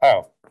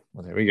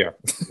 there we go.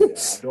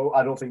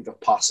 I don't think the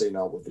passing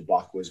out with the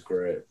back was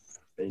great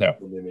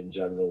from him in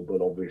general.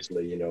 But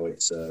obviously,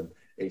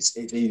 it's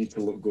easy to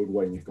look good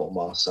when you've got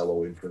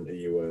Marcelo in front of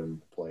you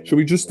playing. Should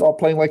we just start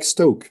playing like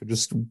Stoke?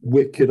 Just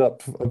wick it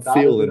up and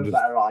feel and a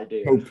better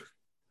idea.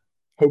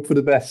 Hope for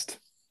the best.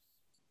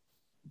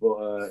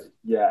 But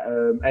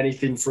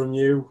anything from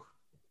you,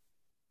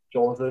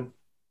 Jonathan?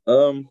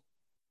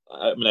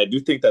 I do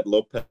think that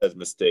Lopez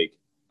mistake,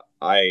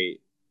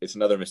 it's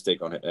another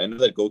mistake on it. I know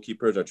that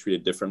goalkeepers are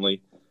treated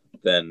differently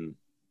than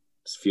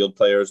field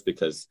players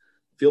because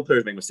field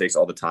players make mistakes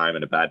all the time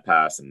and a bad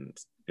pass and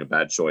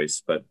bad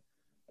choice. But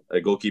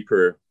a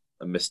goalkeeper,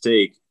 a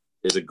mistake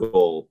is a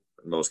goal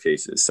in most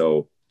cases.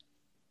 So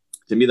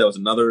to me, that was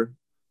another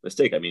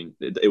mistake. I mean,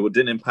 it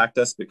didn't impact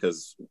us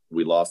because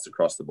we lost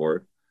across the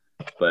board.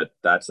 But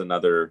that's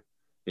another,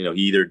 he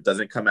either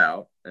doesn't come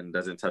out and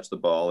doesn't touch the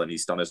ball and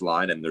he's on his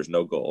line and there's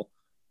no goal,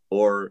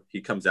 or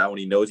he comes out when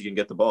he knows he can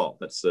get the ball.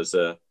 That's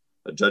a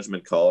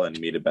judgment call and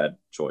he made a bad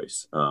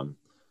choice.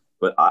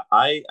 But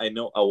I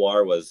know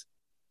Aouar was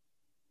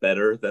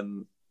better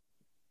than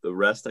the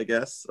rest, I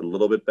guess, a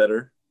little bit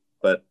better,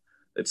 but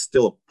it's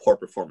still a poor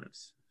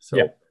performance.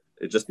 So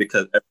it's just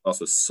because everyone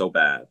else was so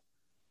bad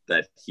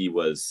that he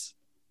was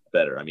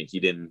better. I mean, he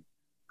didn't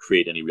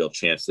create any real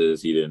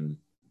chances. He didn't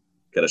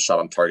get a shot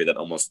on target that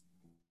almost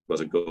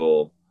was a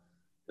goal.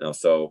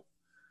 So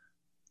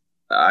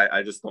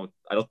I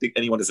don't think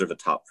anyone deserves a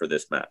top for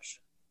this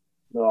match.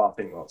 No, I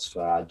think that's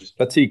fair.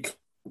 Batik.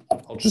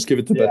 I'll just give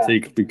it to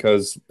Batik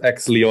because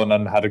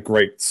ex-Lyon had a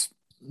great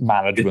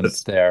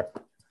management there.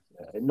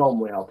 It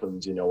normally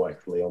happens,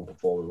 ex-Lyon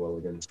performing well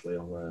against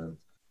Lyon.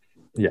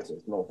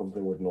 It's not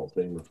something we've not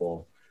seen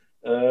before.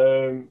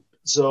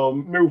 So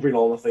moving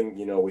on, I think,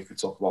 we could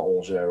talk about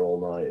Angers all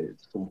night.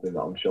 It's something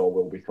that I'm sure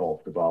will be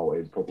talked about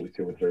in probably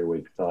 2 or 3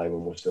 weeks' time,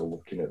 and we're still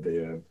looking at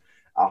the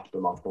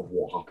aftermath of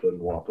what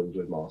happens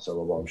with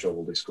Marcelo. But I'm sure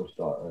we'll discuss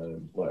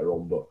that later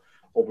on. But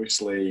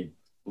obviously,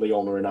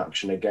 Lyon are in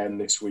action again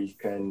this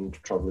weekend,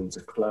 travelling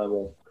to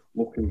Clermont,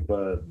 looking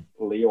for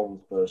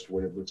Lyon's first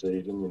win of the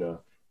season. You know,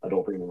 I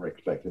don't think we're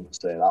expecting to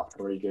stay that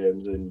 3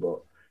 games in, but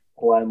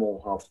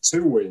Clermont have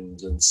 2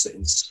 wins and sit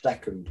in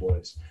second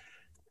place.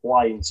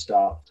 Flying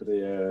start to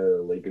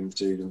the league and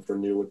season for a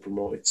newly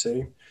promoted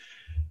team.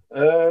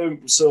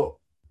 So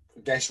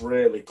I guess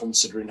really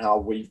considering how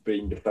we've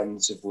been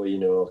defensively, you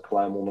know,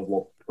 Clermont have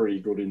looked pretty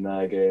good in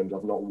their games.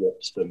 I've not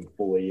watched them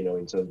fully, you know,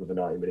 in terms of a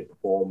 90-minute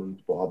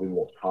performance, but having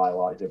watched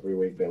highlights every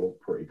week, they look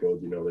pretty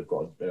good. You know, they've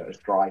got a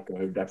striker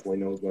who definitely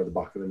knows where the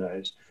back of the net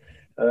is.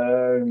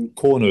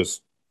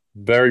 Corners.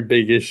 Very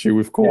big issue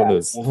with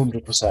corners. Yeah,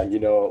 100%. You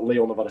know,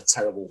 Lyon have had a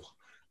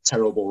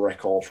terrible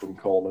record from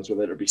corners,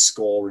 whether it be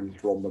scoring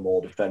from them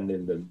or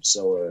defending them.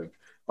 So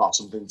that's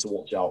something to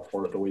watch out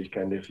for at the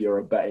weekend. If you're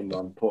a betting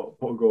man, put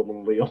a goal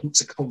on Lyon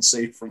to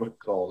concede from a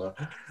corner.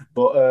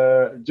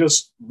 But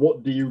just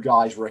what do you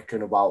guys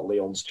reckon about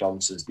Lyon's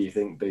chances? Do you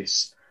think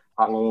this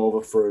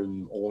hangover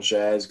from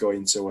Angers is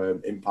going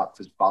to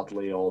impact us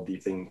badly, or do you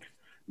think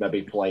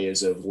maybe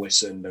players have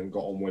listened and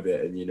got on with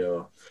it and, you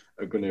know,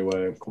 are going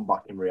to come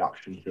back in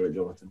reaction to it,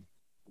 Jonathan?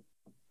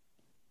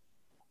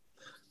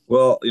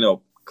 Well, you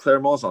know,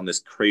 Clermont's on this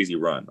crazy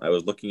run. I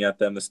was looking at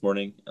them this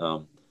morning.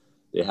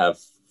 They have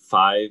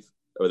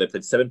they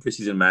played 7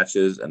 preseason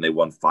matches and they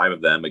won 5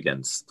 of them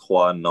against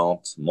Troyes,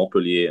 Nantes,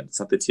 Montpellier, and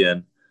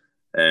Saint-Etienne.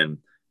 And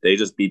they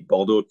just beat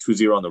Bordeaux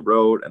 2-0 on the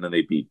road, and then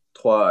they beat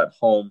Troyes at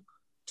home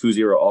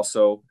 2-0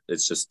 also.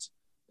 It's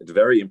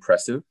very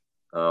impressive.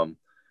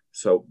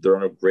 So they're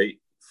on a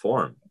great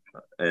form,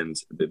 and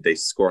they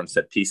score on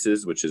set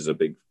pieces, which is a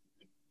big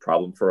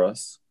problem for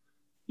us.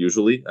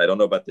 Usually, I don't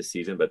know about this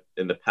season, but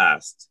in the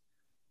past,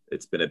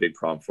 it's been a big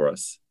problem for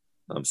us,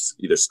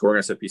 either scoring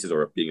on set pieces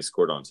or being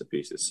scored on set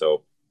pieces.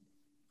 So,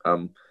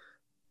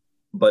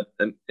 but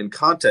in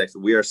context,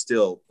 we are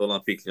still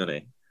Olympique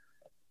Lyonnais,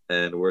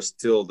 and we're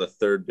still the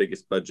 3rd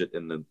biggest budget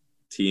in the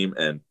team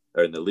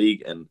or in the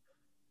league, and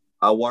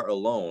Aouar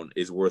alone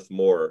is worth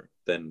more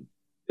than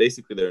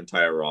basically their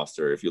entire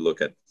roster. If you look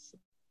at,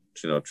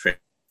 you know,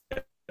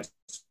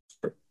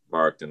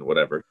 marked and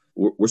whatever,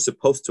 we're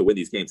supposed to win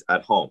these games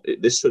at home.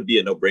 This should be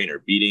a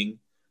no-brainer. Beating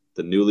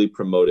the newly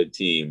promoted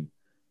team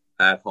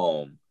at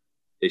home,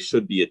 it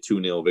should be a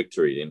 2-0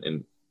 victory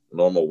in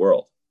normal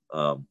world.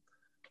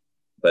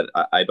 But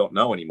I don't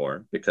know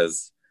anymore,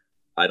 because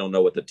I don't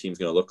know what the team's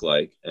going to look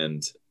like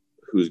and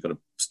who's going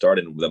to start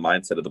in the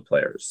mindset of the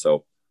players.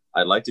 So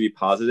I'd like to be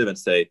positive and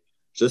say,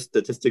 just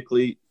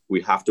statistically,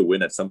 we have to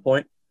win at some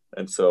point.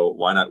 And so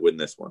why not win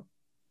this one?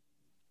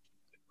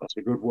 That's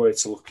a good way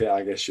to look at it,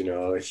 I guess. You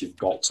know, if you've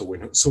got to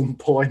win at some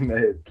point,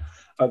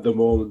 at the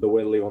moment, the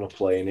way Lyon are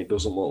playing, it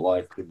doesn't look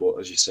likely. But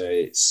as you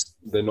say,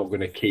 they're not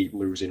going to keep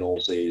losing all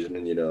season.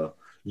 And, you know,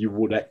 you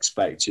would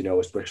expect, you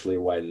know, especially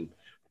when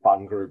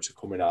fan groups are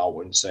coming out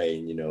and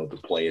saying, you know, the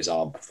players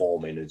aren't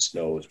performing as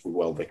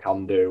well they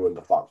can do, and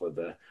the fact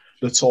that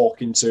they're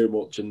talking too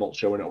much and not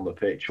showing it on the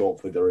pitch.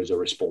 Hopefully there is a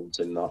response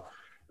in that.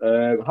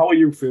 How are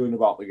you feeling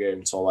about the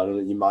game, Tom? I know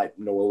that you might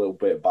know a little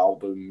bit about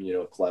them. You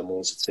know,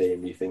 Clermont's a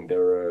team. Do you think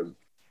they're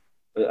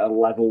a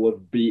level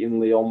of beating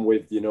Lyon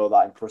with, you know,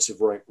 that impressive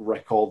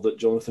record that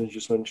Jonathan's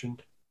just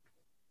mentioned?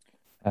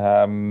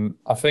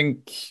 I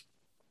think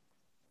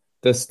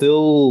there's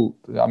still,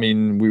 I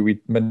mean, we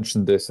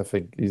mentioned this, I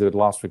think, either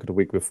last week or the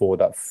week before,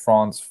 that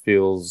France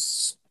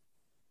feels,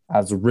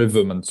 as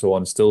rhythm and so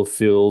on, still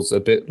feels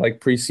a bit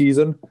like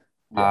pre-season.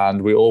 Yeah.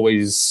 And we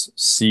always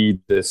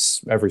see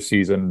this every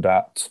season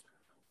that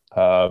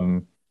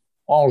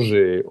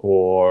Angers,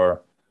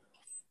 or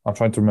I'm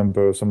trying to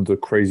remember some of the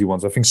crazy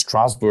ones. I think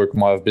Strasbourg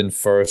might have been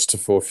first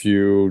for a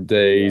few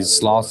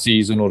days last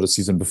season or the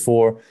season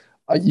before.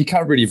 You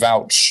can't really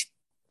vouch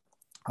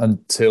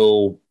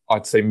until,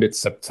 I'd say,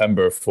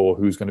 mid-September for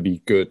who's going to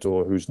be good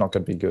or who's not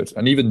going to be good.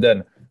 And even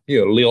then, you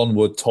know, Lyon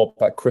would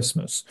top at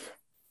Christmas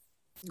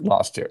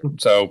last year.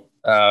 So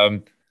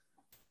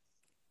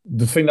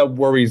the thing that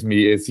worries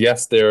me is,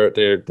 yes,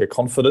 they're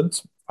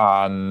confident,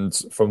 and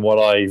from what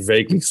I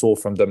vaguely saw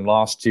from them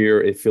last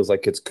year, it feels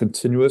like it's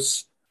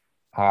continuous,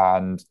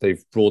 and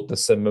they've brought the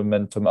same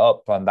momentum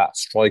up. And that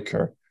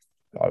striker,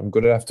 I'm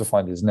going to have to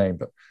find his name,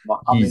 but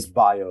he's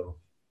Bio.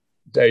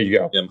 There you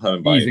go. Yeah,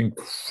 he's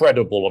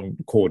incredible on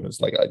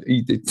corners. Like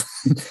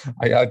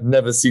I've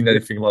never seen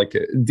anything like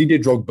it. Didier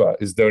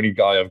Drogba is the only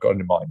guy I've got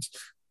in mind,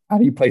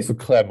 and he plays for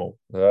Clermont.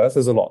 That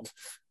says a lot.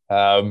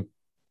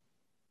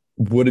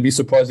 Would it be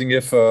surprising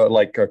if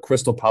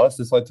Crystal Palace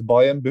decide to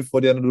buy him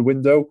before the end of the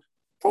window?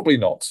 Probably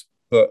not,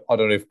 but I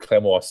don't know if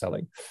Clermont are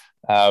selling.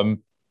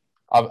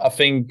 I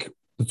think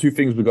the 2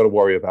 things we've got to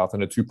worry about,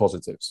 and the 2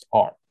 positives,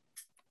 are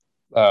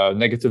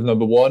negative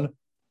number 1,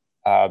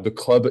 the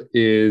club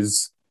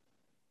is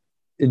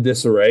in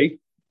disarray,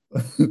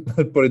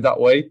 put it that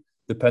way.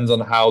 Depends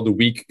on how the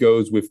week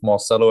goes with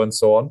Marcelo and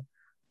so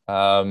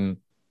on.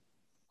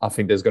 I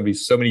think there's going to be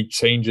so many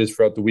changes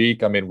throughout the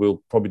week. I mean,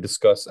 we'll probably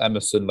discuss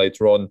Emerson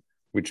later on,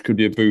 which could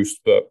be a boost,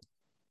 but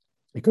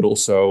it could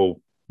also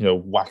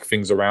whack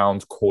things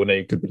around.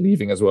 Cornet could be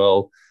leaving as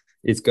well.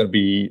 It's going to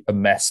be a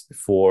mess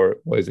before,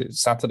 what is it,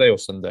 Saturday or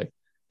Sunday?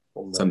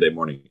 Sunday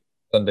morning.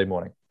 Sunday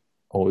morning.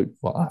 Or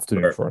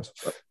afternoon for us.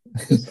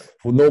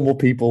 For normal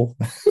people.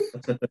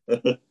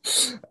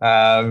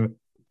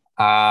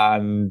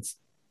 And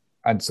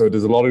so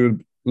there's a lot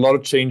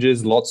of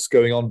changes, lots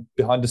going on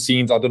behind the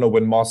scenes. I don't know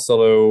when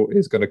Marcelo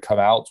is going to come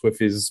out with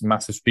his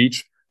massive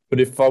speech, but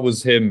if I were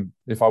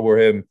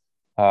him,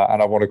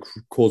 and I want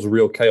to cause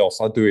real chaos,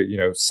 I'd do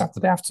it,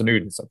 Saturday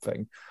afternoon or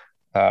something,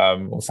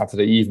 or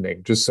Saturday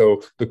evening, just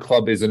so the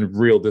club is in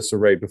real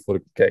disarray before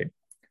the game.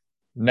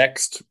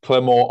 Next,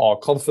 Clermont are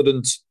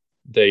confident.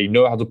 They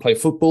know how to play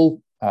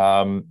football.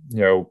 I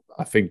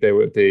think they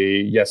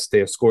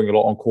are scoring a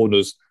lot on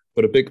corners,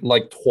 but a bit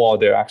like Troyes,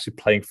 they're actually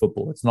playing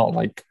football. It's not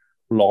like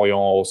Lorient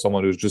or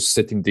someone who's just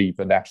sitting deep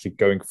and actually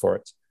going for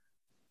it,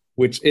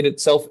 which in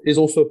itself is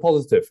also a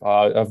positive.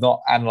 I've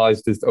not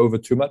analysed this over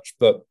too much,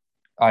 but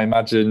I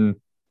imagine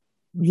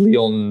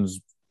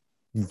Lyon's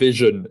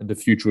vision in the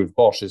future with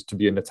Bosch is to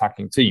be an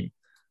attacking team,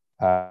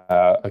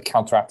 a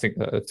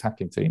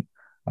attacking team.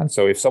 And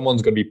so if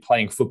someone's going to be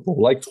playing football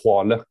like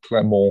Troyes, like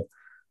Clermont,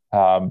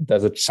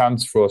 there's a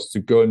chance for us to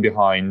go in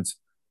behind.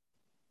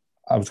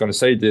 I was going to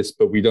say this,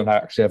 but we don't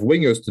actually have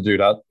wingers to do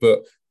that.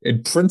 But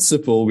in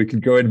principle, we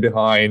could go in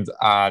behind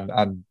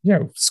and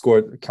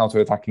score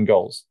counter-attacking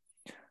goals.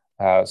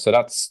 So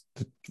that's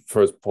the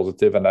first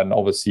positive. And then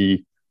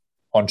obviously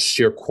on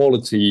sheer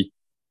quality,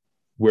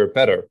 we're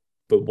better.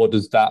 But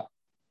is that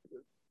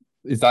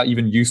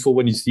even useful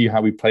when you see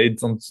how we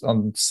played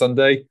on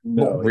Sunday?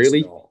 No, not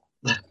really.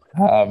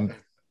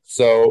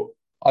 So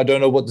I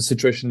don't know what the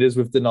situation is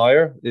with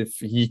Denayer. If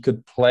he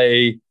could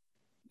play,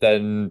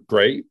 then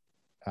great.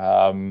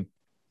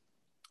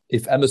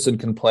 If Emerson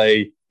can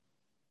play,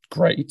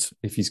 great,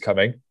 if he's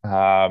coming.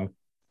 But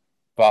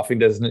I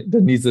think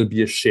there needs to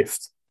be a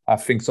shift. I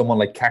think someone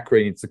like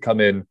Cacré needs to come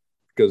in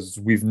because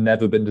we've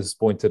never been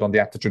disappointed on the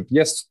attitude.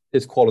 Yes,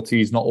 his quality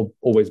has not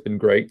always been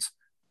great.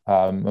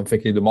 I'm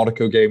thinking the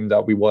Monaco game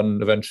that we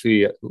won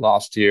eventually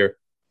last year,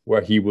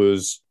 where he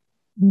was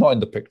not in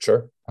the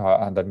picture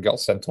and then got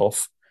sent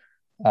off.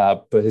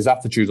 But his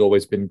attitude's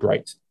always been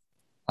great.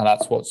 And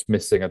that's what's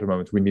missing at the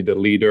moment. We need a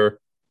leader,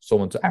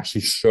 someone to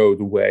actually show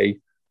the way.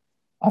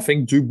 I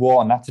think Dubois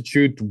on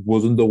attitude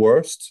wasn't the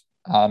worst.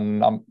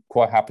 And I'm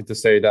quite happy to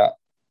say that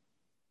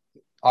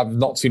I've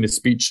not seen his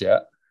speech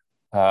yet.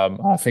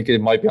 I think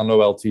it might be on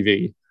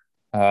OLTV.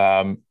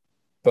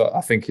 But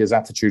I think his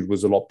attitude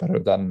was a lot better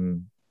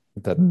than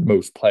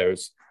most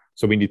players.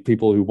 So we need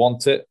people who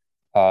want it.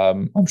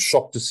 I'm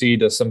shocked to see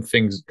there's some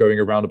things going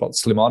around about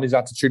Slimani's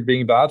attitude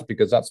being bad,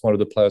 because that's one of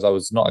the players I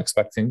was not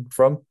expecting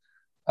from.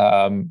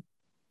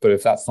 But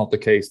if that's not the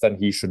case, then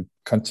he should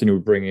continue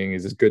bringing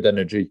his good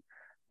energy.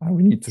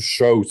 We need to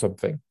show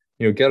something.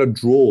 Get a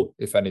draw,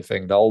 if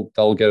anything.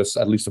 That'll get us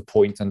at least a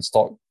point and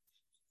start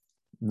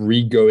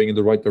going in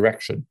the right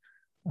direction.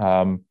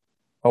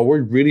 Are we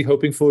really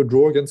hoping for a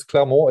draw against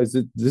Clermont? Is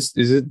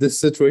it this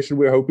situation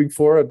we're hoping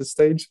for at this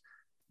stage?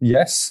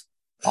 Yes.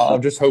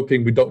 I'm just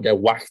hoping we don't get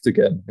whacked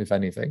again, if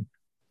anything.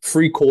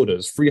 3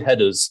 corners, 3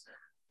 headers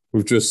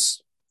with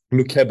just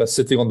Lukeba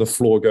sitting on the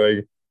floor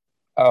going,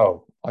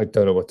 oh, I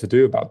don't know what to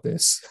do about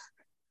this.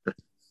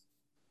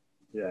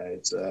 Yeah,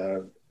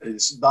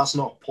 that's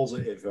not a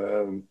positive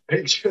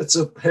picture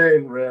to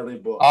paint, really.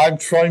 But I'm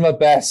trying my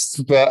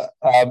best, but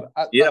I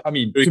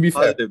mean, to be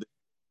fair,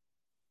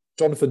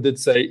 Jonathan did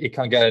say it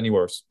can't get any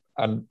worse,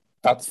 and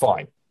that's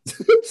fine.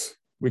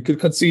 We could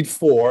concede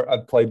 4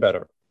 and play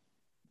better.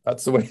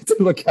 That's the way to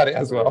look at it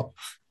as well.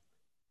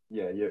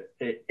 Yeah,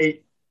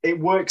 it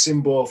works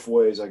in both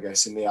ways, I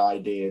guess, in the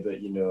idea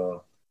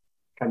that,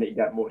 can it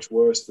get much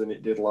worse than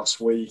it did last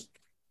week?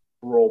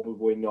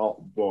 Probably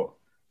not, but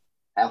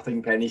I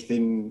think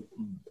anything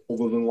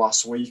other than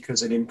last week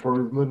is an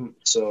improvement.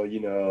 So,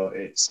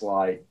 it's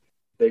like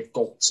they've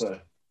got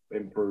to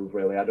improve,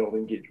 really. I don't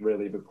think it's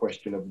really the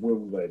question of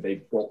will they.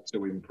 They've got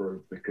to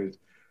improve, because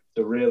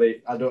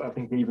I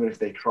think even if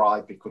they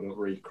tried, they couldn't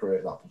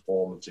recreate that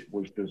performance. It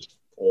was just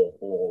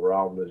all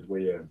around, as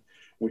we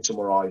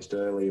summarised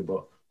earlier.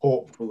 But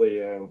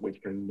hopefully we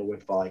can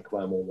nullify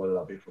Clermont, whether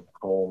that be from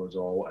corners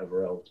or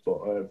whatever else.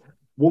 But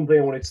one thing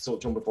I wanted to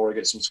touch on before I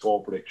get some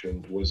score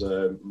predictions was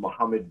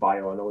Mohamed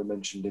Bayo. I know we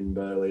mentioned him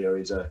earlier.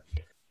 He's a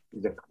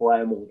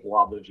Clermont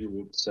lad, as you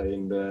would say,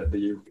 in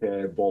the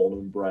UK, born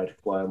and bred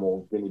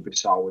Clermont,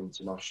 Guinea-Bissau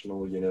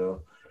international,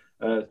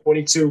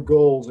 22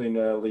 goals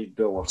in League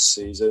 2 last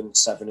season,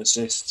 7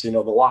 assists, the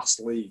last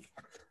league.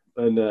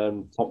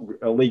 And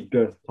League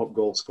 2 top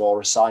goal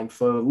scorer signed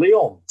for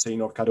Lyon,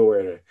 Tino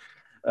Kadewere.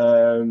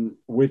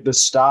 With the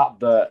start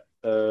that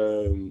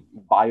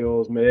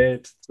Bayo's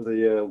made to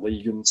the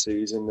Ligue 1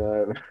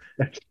 season,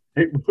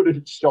 it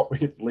wouldn't shock me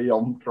if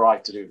Lyon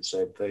tried to do the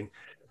same thing.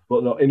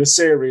 But no, in a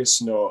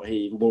serious note,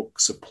 he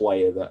looks a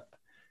player that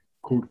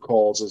could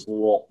cause us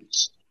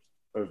lots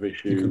of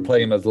issues. You can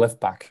play him as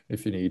left back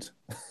if you need.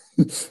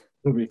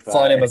 To be fair,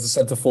 sign him as a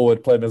centre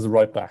forward, play him as a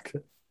right back.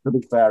 To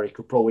be fair, he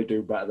could probably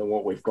do better than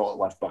what we've got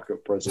left back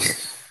at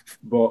present.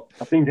 But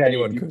I think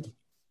anyone could.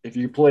 if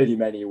you played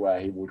him anywhere,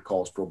 he would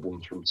cause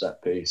problems from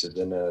set pieces,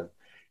 and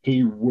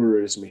he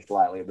worries me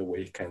slightly at the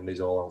weekend.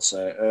 Is all I'll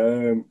say.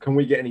 Can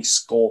we get any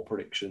score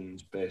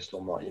predictions based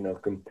on that?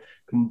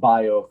 Can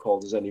Bio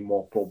cause us any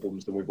more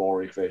problems than we've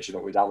already faced?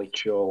 With Ali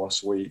Cho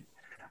last week.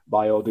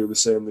 Bio do the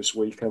same this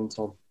weekend,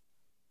 Tom.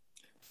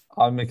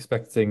 I'm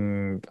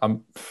expecting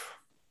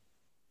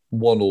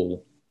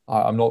 1-1.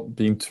 I'm not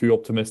being too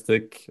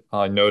optimistic.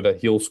 I know that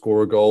he'll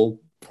score a goal,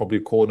 probably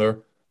a corner,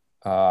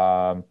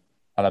 and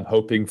I'm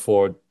hoping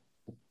for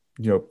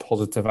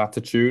positive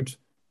attitude.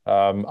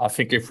 I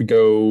think if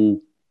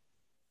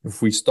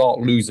we start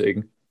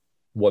losing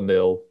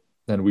 1-0,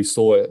 then we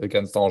saw it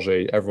against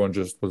Angers. Everyone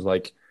just was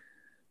like,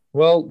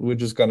 well,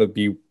 it's going to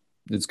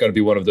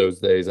be one of those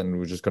days and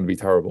we're just going to be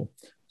terrible.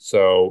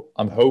 So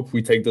I'm hope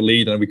we take the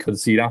lead and we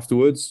concede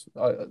afterwards.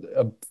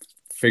 I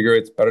figure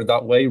it's better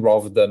that way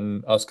rather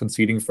than us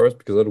conceding first,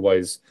 because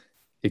otherwise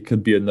it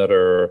could be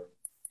another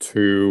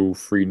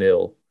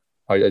 2-3-0.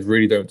 I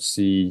really don't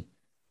see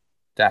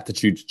the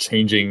attitude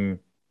changing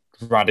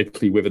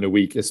radically within a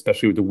week,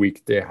 especially with the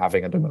week they're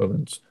having at the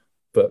moment.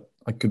 But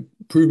I could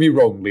prove me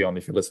wrong, Leon,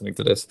 if you're listening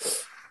to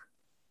this.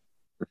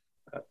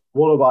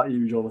 What about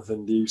you,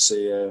 Jonathan? Do you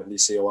see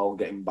the COL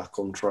getting back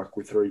on track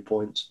with 3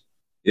 points?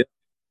 Yeah,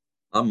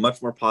 I'm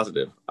much more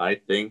positive. I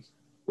think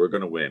we're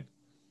going to win.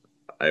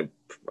 I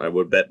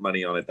would bet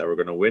money on it that we're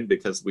going to win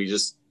because we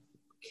just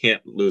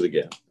can't lose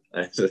again.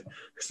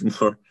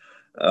 It's more,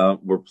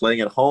 we're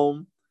playing at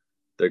home.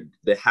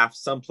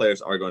 Some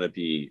players are going to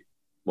be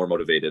more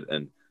motivated,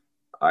 and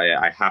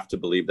I have to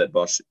believe that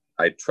Bosz.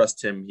 I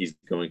trust him. He's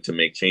going to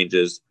make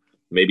changes.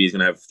 Maybe he's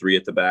going to have 3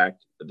 at the back,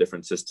 a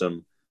different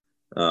system.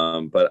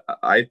 But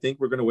I think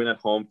we're going to win at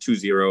home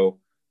 2-0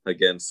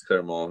 against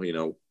Clermont.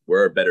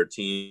 We're a better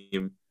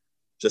team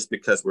just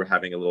because we're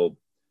having a little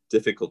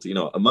difficulty.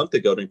 A month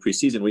ago during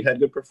preseason, we had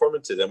good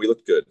performances and we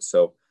looked good.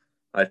 So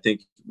I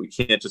think we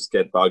can't just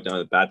get bogged down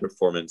in a bad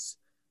performance.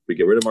 We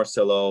get rid of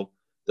Marcelo.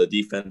 The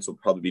defense will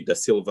probably be Da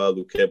Silva,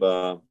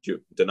 Lukeba,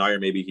 Denayer.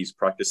 Maybe he's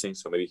practicing,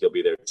 so maybe he'll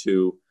be there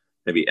too.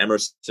 Maybe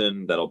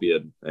Emerson. That'll be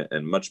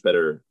a much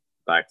better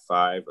back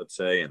 5, let's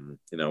say. And,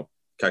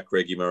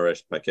 Cacré,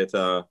 Guimaraes,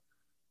 Paqueta.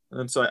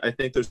 And so I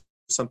think there's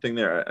something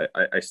there.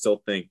 I still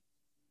think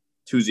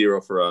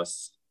 2-0 for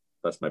us.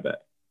 That's my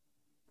bet.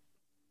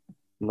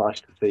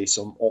 Nice to see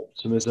some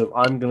optimism.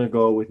 I'm going to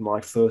go with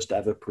my first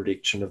ever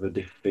prediction of a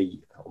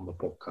defeat on the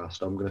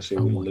podcast. I'm going to say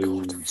we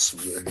lose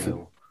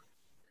 0-0.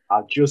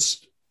 I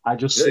just I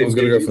was going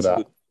to go for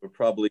that. We're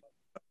probably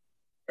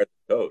the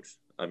coach.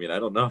 I mean, I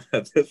don't know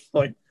at this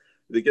point.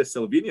 Because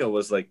Silvinho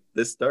was like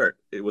this start.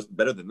 It was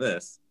better than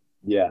this.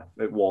 Yeah,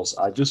 it was.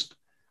 I just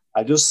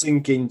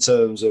think in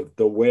terms of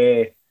the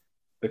way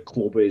the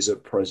club is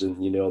at present,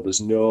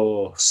 there's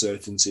no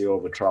certainty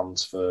over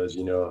transfers.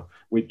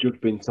 We've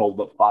just been told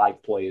that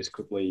 5 players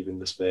could leave in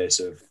the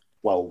space of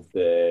 12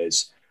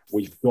 days.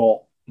 We've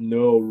got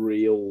no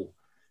real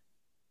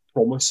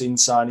promising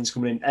signings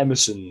coming in.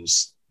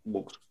 Emerson's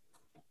looks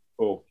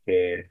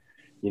okay.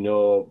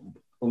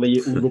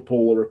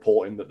 Liverpool are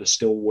reporting that they're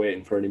still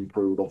waiting for an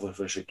improved offer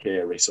for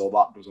Shaqiri, so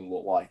that doesn't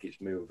look like it's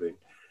moving.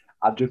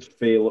 I just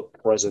feel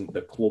at present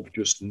the club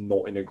just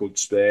not in a good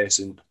space,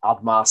 and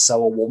add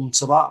Marcelo on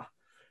to that.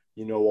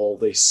 All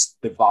this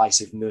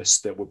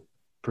divisiveness that we're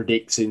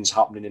predicting is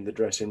happening in the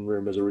dressing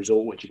room as a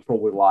result, which is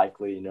probably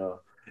likely.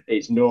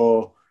 It's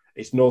no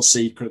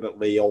secret that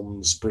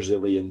Lyon's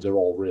Brazilians are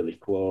all really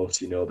close.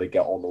 They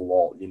get on a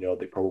lot.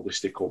 They probably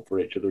stick up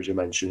for each other, as you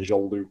mentioned.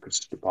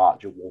 Jean-Lucas'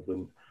 departure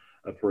wasn't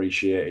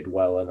appreciated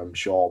well, and I'm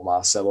sure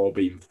Marcelo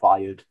being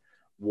fired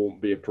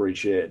won't be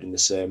appreciated in the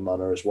same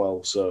manner as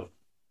well. So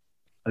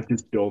I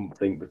just don't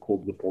think the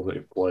club's a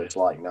positive place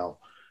like now,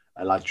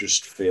 and I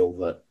just feel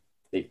that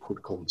it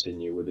could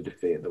continue with a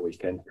defeat at the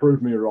weekend.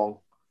 Prove me wrong.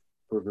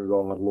 I'd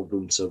love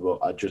them to, but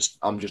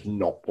I'm just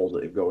not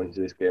positive going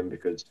into this game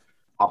because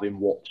having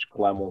watched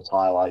Clermont's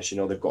highlights,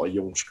 they've got a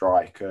young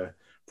striker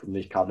from the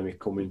academy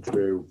coming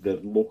through. They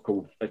look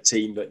a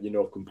team that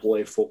can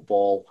play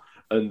football.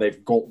 And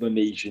they've got the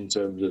niche in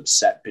terms of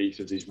set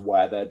pieces is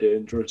where they're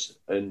dangerous.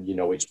 And,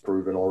 it's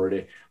proven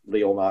already.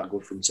 Lyon aren't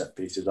good from set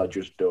pieces. I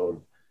just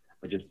don't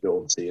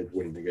see us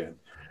winning the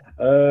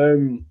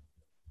game.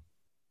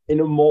 In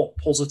a more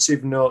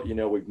positive note,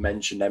 we've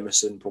mentioned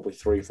Emerson probably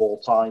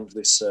 3-4 times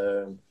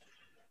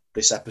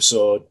this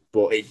episode,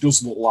 but it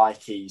does look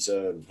like he's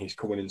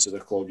coming into the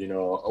club. A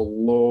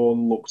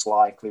loan looks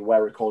likely.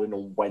 We're recording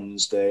on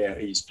Wednesday.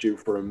 He's due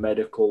for a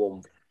medical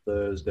on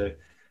Thursday.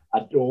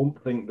 I don't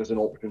think there's an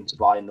option to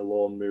buy in the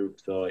loan move,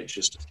 so it's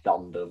just a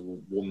standard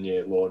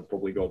 1-year loan,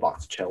 probably go back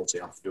to Chelsea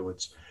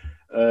afterwards.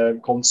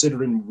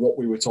 Considering what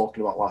we were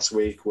talking about last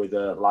week with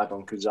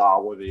Liban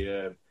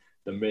Kurzawa,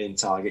 the main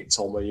target,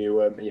 Tom, are you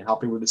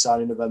happy with the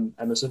signing of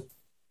Emerson?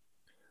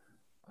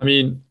 I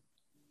mean,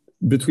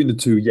 between the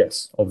two,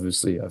 yes,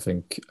 obviously. I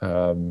think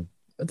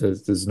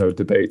there's no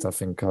debate. I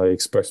think I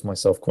expressed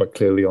myself quite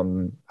clearly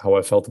on how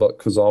I felt about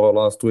Kurzawa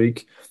last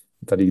week,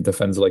 that he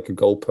defends like a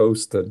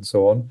goalpost and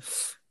so on.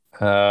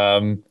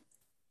 Am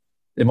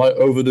I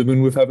over the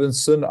moon with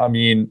Emerson? I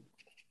mean,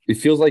 it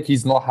feels like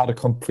he's not had a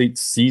complete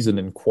season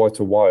in quite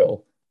a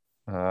while,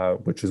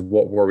 which is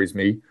what worries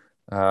me.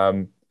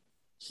 Um,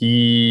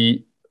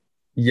 he,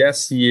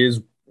 yes, he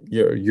is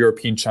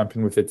European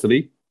champion with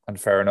Italy, and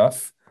fair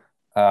enough.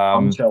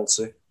 And Um,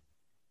 Chelsea.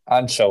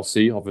 and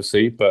Chelsea,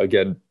 obviously, but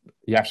again,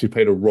 he actually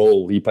played a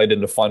role. He played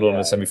in the final and the Yeah,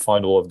 yeah.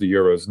 semi-final of the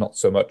Euros, not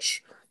so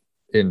much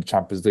in the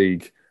Champions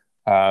League.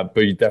 But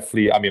he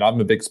definitely, I mean, I'm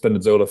a big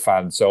Spinazzola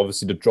fan, so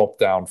obviously the drop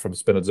down from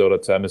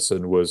Spinazzola to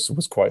Emerson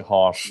was quite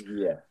harsh.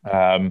 Yeah.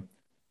 Um,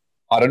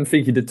 I don't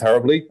think he did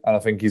terribly, and I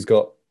think he's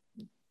got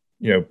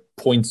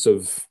points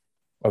of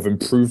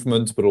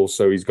improvement, but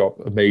also he's got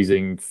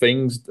amazing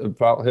things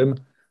about him.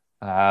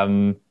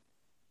 Um,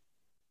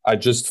 I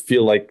just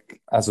feel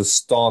like as a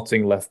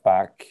starting left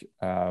back,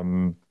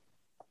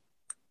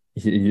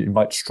 he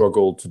might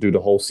struggle to do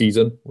the whole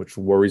season, which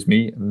worries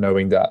me,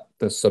 knowing that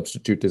the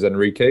substitute is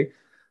Enrique,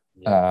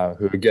 Yeah.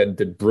 who again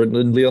did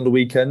brilliantly on the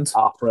weekend.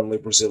 Our friendly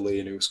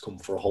Brazilian who's come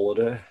for a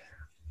holiday.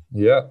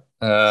 Yeah.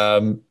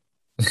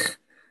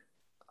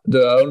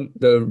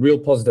 The real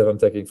positive I'm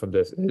taking from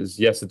this is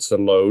yes, it's a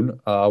loan.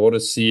 I want to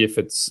see if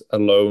it's a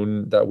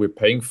loan that we're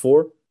paying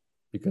for,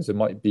 because it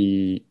might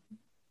be,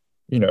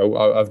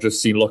 I've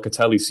just seen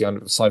Locatelli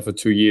sign for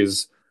 2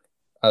 years,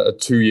 a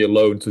 2 year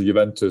loan to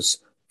Juventus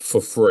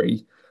for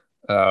free.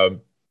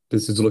 Um,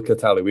 this is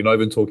Locatelli. We're not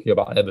even talking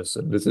about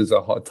Emerson. This is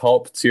a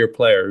top tier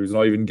player who's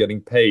not even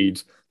getting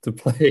paid to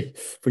play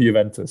for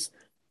Juventus.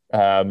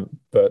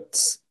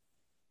 But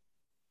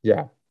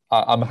yeah,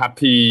 I'm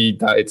happy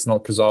that it's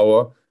not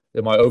Kazawa.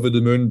 Am I over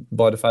the moon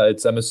by the fact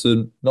it's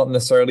Emerson? Not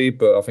necessarily,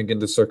 but I think in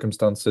the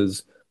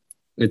circumstances,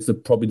 it's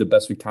probably the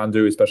best we can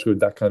do, especially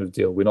with that kind of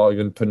deal. We're not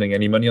even putting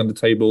any money on the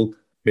table,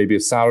 maybe a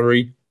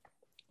salary.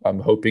 I'm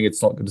hoping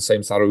it's not the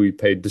same salary we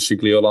paid De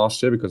Sciglio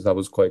last year, because that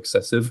was quite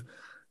excessive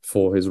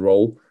for his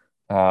role.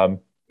 But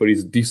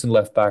he's a decent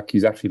left back.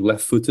 He's actually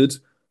left-footed,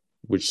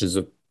 which is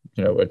a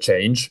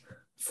change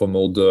from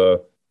all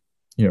the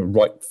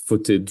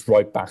right-footed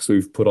right backs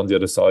we've put on the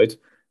other side.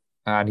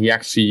 And he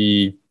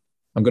actually,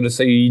 I'm going to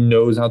say he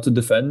knows how to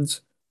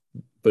defend,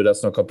 but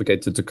that's not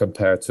complicated to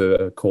compare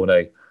to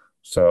Cornet.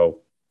 So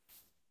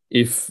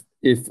if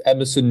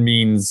Emerson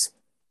means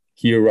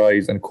he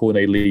arrives and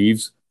Cornet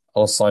leaves,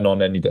 I'll sign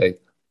on any day.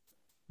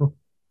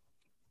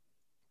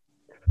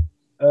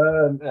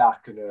 Yeah,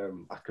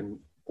 I can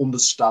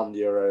understand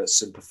your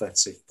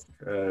sympathetic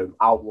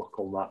outlook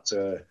on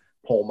that,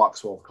 Paul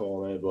Maxwell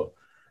corner, but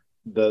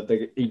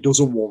he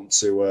doesn't want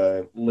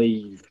to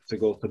leave to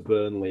go to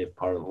Burnley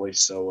apparently.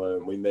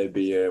 So we may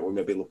be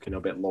looking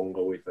a bit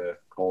longer with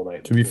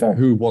Cornet. To be fair,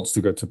 who wants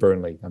to go to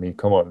Burnley? I mean,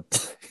 come on,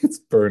 it's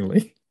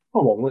Burnley.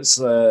 Come on, let's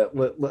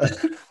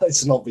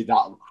not be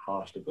that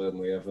harsh to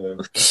Burnley.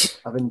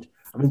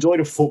 I've enjoyed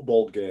a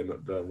football game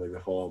at Burnley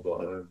before,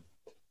 but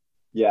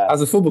yeah,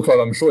 As a football club,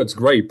 I'm sure it's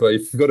great, but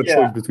if you've got a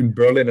choice between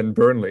Berlin and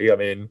Burnley, I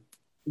mean,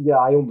 yeah,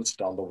 I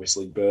understand.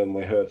 Obviously,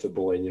 Burnley, Hertha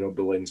Berlin.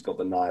 Berlin's got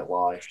the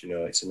nightlife.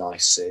 It's a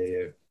nice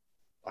city.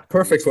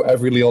 perfect for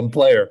every Lyon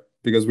player,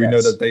 because we know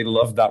Yes. that they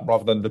love that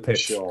rather than the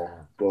pitch.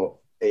 Sure, but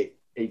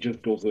it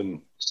just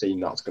doesn't seem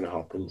that's going to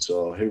happen.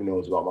 So who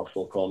knows about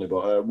Maxwell Cornet?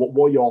 But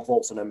what are your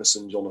thoughts on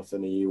Emerson,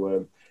 Jonathan? Are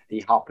you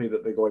happy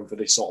that they're going for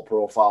this sort of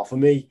profile? For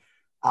me,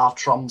 our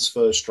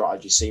transfer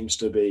strategy seems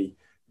to be,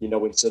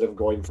 instead of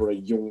going for a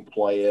young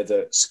player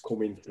that's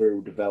coming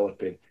through,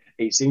 developing,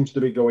 it seems to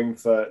be going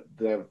for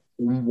the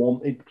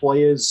unwanted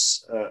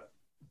players,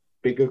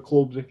 bigger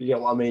clubs, if you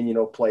get what I mean.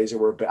 Players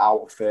who are a bit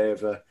out of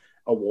favour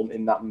are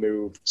wanting that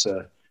move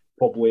to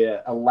probably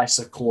a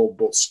lesser club,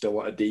 but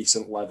still at a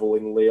decent level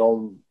in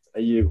Lyon.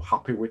 Are you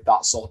happy with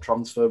that sort of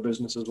transfer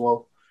business as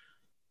well?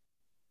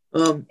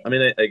 I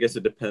mean, I guess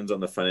it depends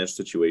on the financial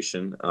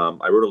situation.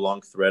 I wrote a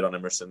long thread on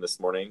Emerson this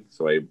morning,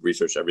 so I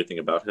researched everything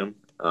about him.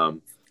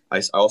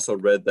 I also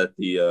read that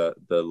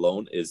the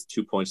loan is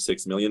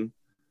 2.6 million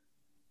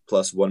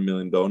plus 1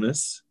 million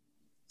bonus,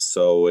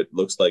 so it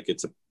looks like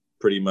it's a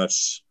pretty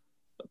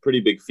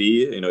big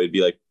fee. It'd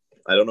be like,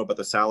 I don't know about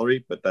the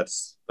salary, but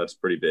that's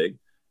pretty big.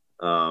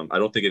 I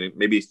don't think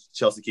maybe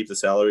Chelsea keeps the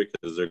salary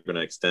because they're going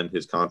to extend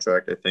his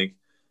contract, I think,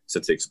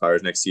 since it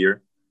expires next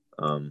year.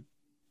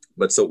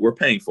 But so we're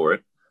paying for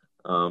it.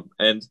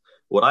 And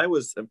what I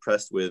was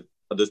impressed with,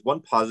 there's one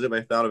positive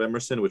I found of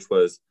Emerson, which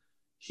was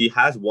he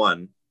has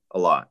won a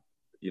lot.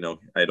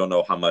 I don't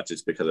know how much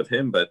it's because of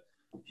him, but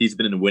he's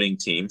been in a winning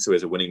team, so he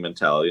has a winning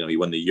mentality. He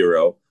won the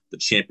Euro, the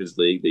Champions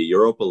League, the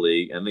Europa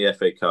League, and the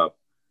FA Cup.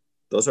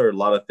 Those are a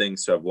lot of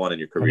things to have won in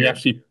your career. And he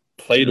actually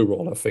played a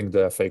role, I think,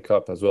 the FA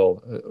Cup as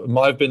well. It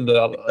might have been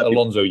the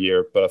Alonso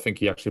year, but I think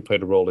he actually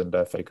played a role in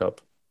the FA Cup.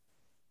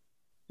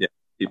 Yeah,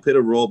 he played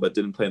a role, but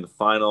didn't play in the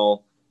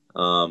final.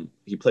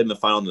 He played in the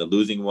final in the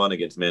losing one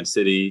against Man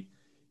City.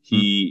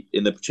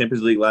 In the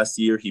Champions League last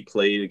year, he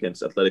played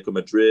against Atletico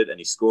Madrid and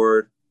he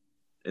scored.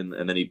 And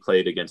then he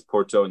played against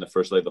Porto in the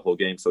first leg of the whole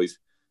game. So he's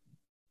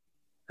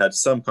had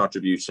some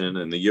contribution.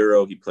 In the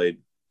Euro, he played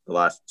the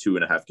last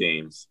 2.5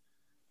 games.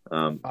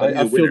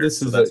 I feel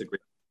this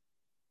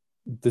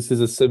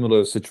is a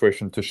similar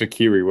situation to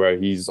Shaqiri, where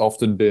he's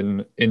often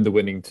been in the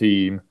winning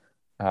team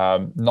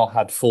not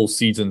had full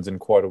seasons in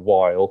quite a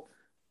while,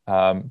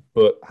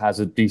 but has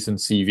a decent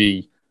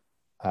CV.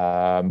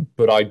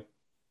 But I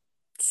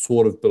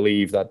sort of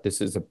believe that this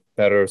is a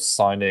better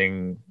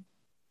signing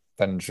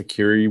than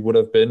Shaqiri would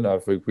have been. I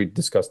think we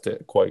discussed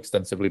it quite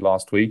extensively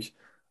last week.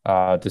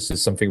 This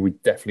is something we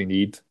definitely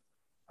need,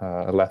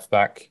 a left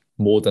back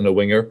more than a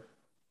winger.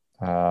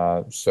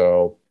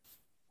 So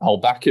I'll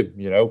back him,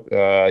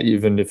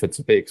 even if it's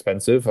a bit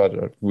expensive.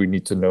 We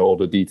need to know all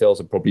the details.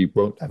 I probably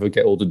won't ever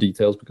get all the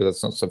details because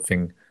that's not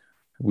something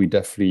we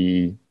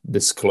definitely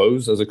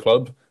disclose as a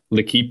club.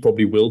 L'Équipe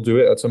probably will do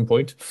it at some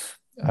point.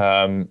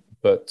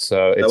 But it's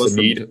a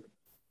need.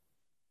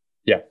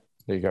 Yeah,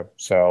 there you go.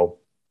 So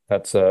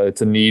it's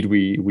a need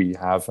we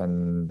have,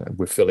 and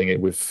we're filling it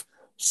with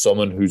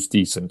someone who's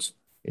decent.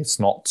 It's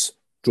not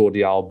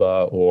Jordi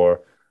Alba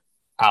or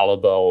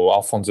Alaba or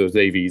Alphonso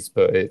Davies,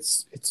 but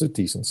it's a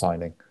decent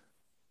signing.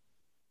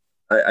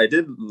 I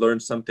did learn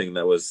something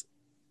that was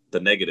the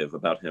negative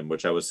about him,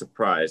 which I was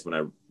surprised when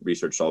I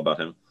researched all about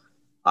him.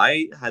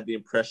 I had the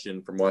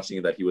impression from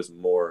watching that he was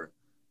more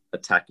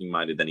attacking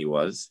minded than he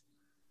was.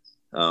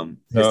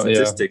 His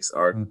statistics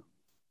are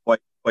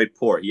quite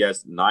poor. He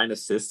has 9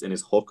 assists in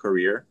his whole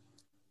career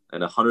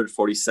and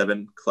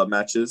 147 club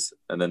matches,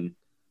 and then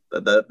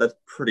that's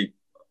pretty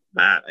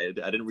bad. I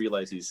didn't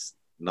realize he's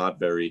not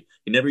very.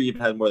 He never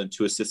even had more than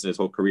 2 assists in his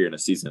whole career in a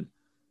season.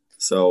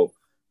 So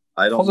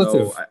I don't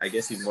know. I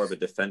guess he's more of a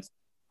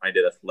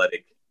defense-minded,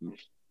 athletic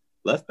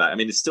left back. I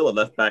mean, he's still a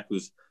left back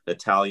who's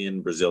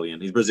Italian,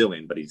 Brazilian. He's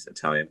Brazilian, but he's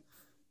Italian,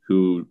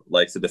 who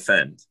likes to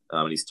defend,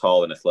 and he's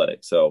tall and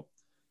athletic. So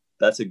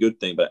that's a good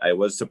thing. But I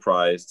was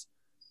surprised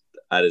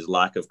at his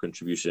lack of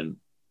contribution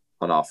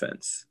on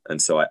offense.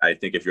 And so I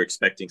think if you're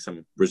expecting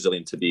some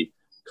Brazilian to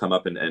come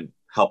up and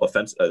help on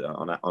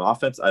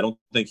offense, I don't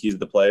think he's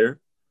the player.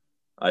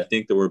 I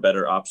think there were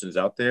better options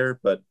out there,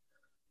 but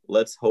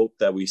let's hope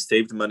that we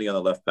saved money on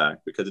the left back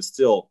because it's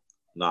still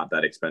not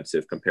that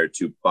expensive compared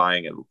to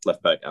buying a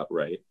left back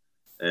outright.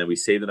 And we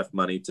saved enough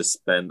money to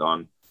spend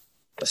on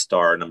a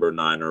star number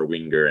 9 or a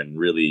winger and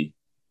really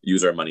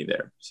use our money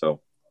there.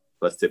 So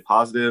let's stay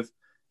positive.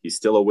 He's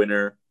still a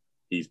winner.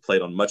 He's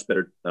played on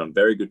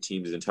very good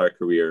teams his entire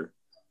career.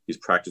 He's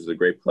practiced with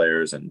great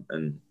players,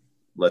 and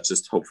let's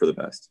just hope for the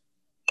best.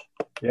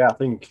 Yeah, I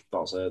think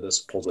that's a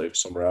positive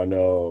summary. I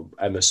know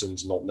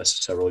Emerson's not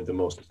necessarily the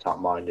most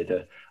attack-minded.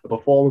 A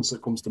performance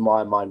that comes to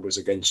my mind was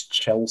against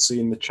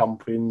Chelsea in the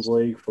Champions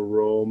League for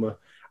Roma.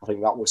 I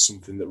think that was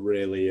something that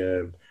really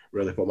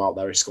put him out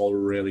there. He scored a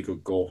really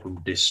good goal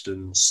from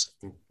distance,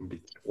 I think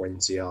maybe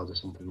 20 yards or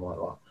something like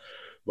that.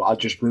 But I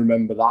just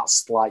remember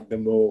that's like the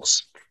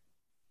most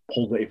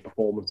positive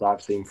performance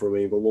I've seen from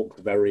him. He looked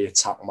very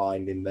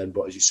attack-minded then,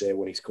 but as you say,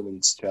 when he's coming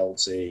to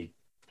Chelsea,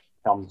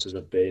 chances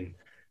have been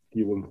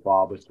few and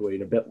far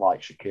between, a bit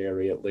like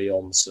Shaqiri at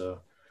Lyon.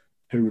 So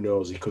who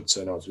knows, he could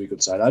turn out to be a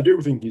good sign. I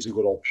do think he's a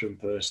good option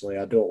personally.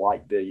 I don't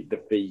like the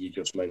fee you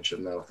just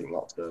mentioned there. I think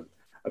that's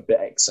a bit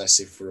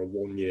excessive for a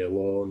 1-year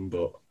loan,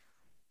 but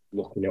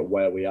looking at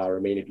where we are, I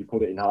mean, if you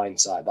put it in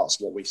hindsight, that's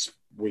what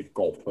we've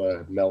got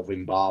for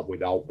Melvin Barb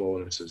without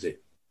bonuses.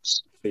 It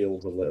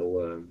feels a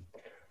little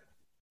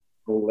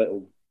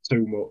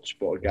too much,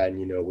 but again,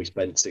 we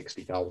spent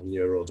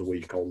 €60,000 a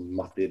week on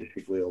Mattia De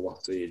Sciglio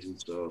last season,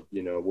 so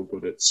we're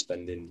good at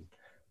spending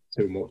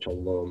too much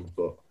on loans.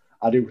 But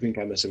I do think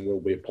Emerson will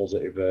be a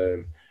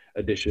positive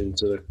addition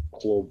to the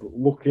club.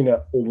 Looking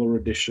at other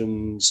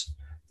additions,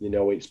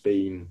 it's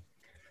been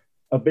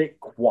a bit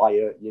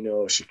quiet.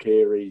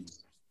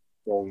 Shaqiri's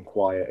gone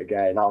quiet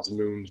again.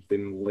 Azmoun's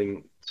been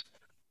linked.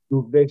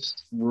 Does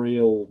this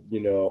real,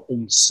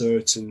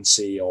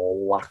 uncertainty or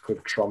lack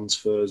of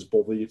transfers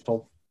bother you,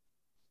 Tom?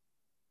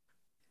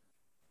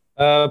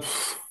 I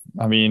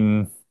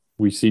mean,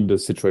 we've seen the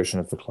situation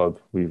of the club.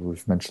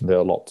 We've mentioned it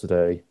a lot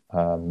today.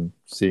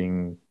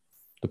 Seeing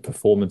the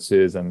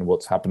performances and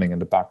what's happening in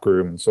the back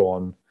room and so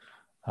on.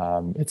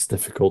 It's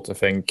difficult, I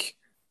think.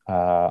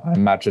 I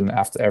imagine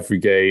after every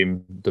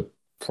game, the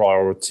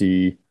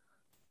priority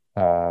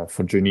for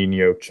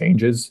Juninho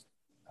changes.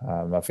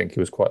 I think it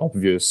was quite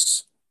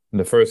obvious in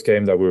the first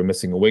game that we were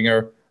missing a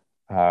winger.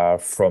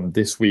 From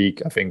this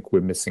week, I think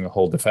we're missing a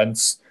whole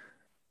defense.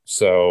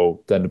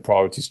 So then the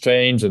priorities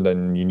change, and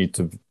then you need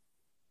to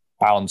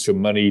balance your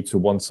money to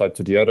one side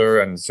to the other.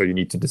 And so you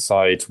need to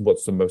decide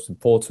what's the most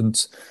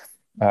important.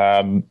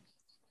 I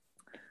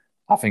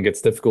think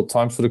it's difficult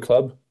times for the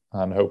club,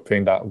 and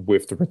hoping that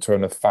with the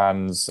return of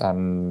fans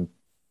and,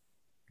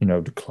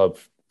 the club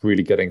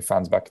really getting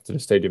fans back into the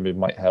stadium, it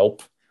might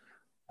help.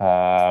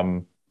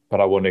 But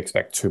I wouldn't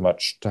expect too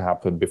much to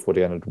happen before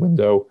the end of the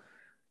window.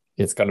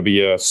 It's going to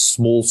be a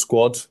small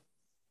squad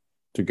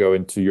to go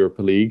into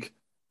Europa League.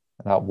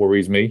 That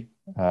worries me.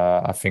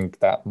 I think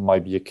that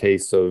might be a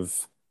case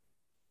of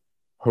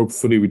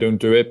hopefully we don't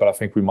do it, but I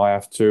think we might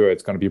have to.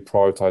 It's going to be a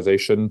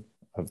prioritization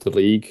of the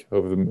league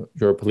over the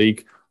Europa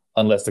League,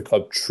 unless the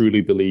club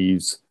truly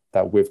believes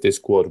that with this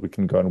squad we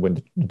can go and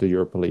win the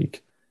Europa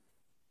League.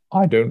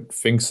 I don't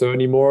think so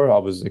anymore. I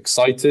was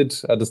excited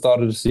at the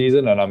start of the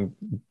season, and I'm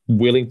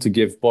willing to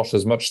give Bosz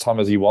as much time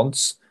as he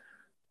wants.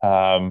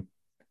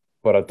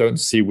 But I don't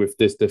see with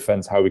this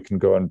defense how we can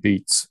go and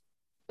beat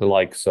the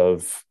likes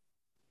of,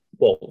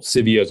 well,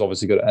 Sevilla is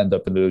obviously going to end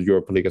up in the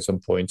Europa League at some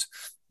point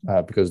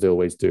because they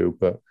always do.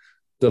 But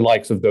the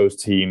likes of those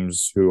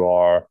teams who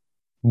are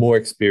more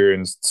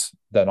experienced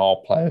than our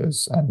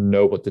players and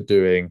know what they're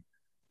doing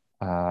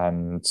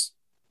and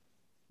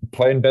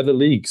play in better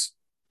leagues.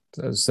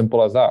 As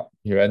simple as that.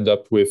 You end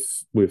up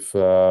with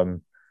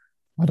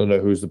I don't know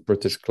who's the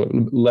British club,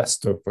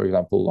 Leicester, for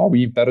example. Are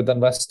we better than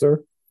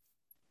Leicester?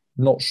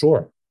 Not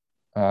sure.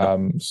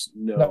 No,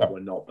 we're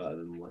not better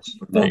than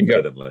Leicester. There you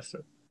Better go. than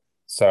Leicester.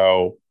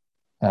 So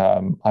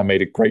I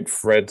made a great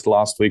thread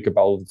last week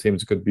about all the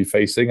teams we could be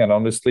facing, and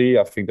honestly,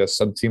 I think there's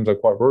some teams I'm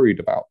quite worried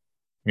about.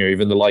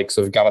 Even the likes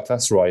of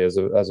Galatasaray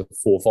as a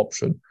fourth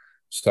option.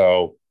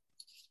 So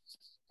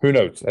who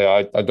knows?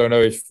 I don't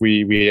know if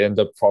we end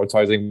up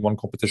prioritizing one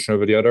competition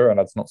over the other, and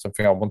that's not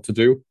something I want to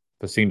do.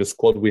 But seeing the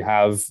squad we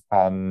have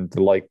and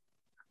the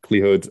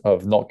likelihood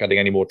of not getting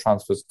any more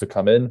transfers to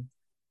come in,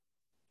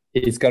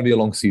 it's going to be a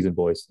long season,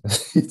 boys.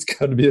 It's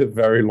going to be a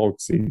very long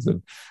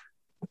season.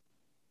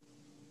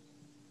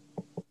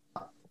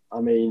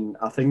 I mean,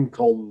 I think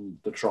on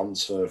the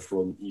transfer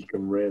front, you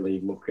can really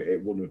look at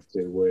it one of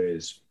two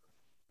ways.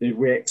 Did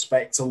we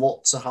expect a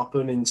lot to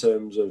happen in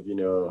terms of,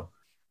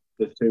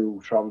 the two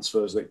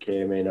transfers that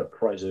came in at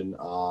present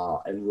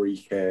are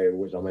Enrique,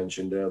 as I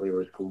mentioned earlier,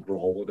 has come for a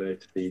holiday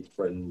to see his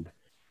friend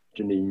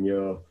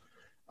Juninho.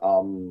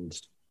 And,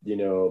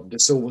 De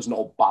Silva's not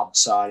a bad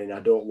signing. I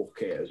don't look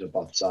at it as a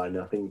bad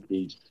signing. I think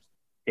he's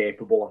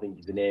capable. I think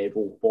he's an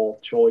able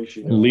fourth choice.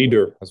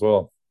 Leader as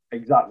well.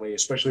 Exactly,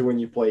 especially when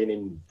you're playing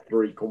in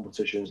 3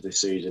 competitions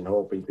this season,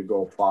 hoping to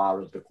go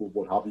far as the club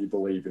would have you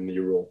believe in the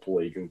Europa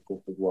League and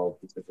Cup as well,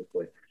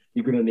 specifically.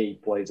 You're going to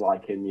need players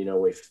like him,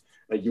 if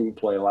a young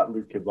player like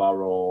Luke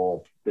Ibarra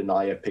or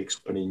Benaya picks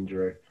up an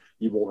injury,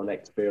 you want an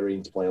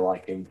experienced player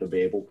like him to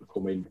be able to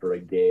come in for a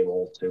game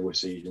or two a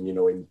season,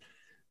 in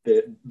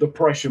the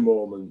pressure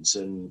moments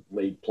and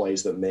league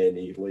plays that may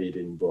need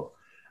leading. But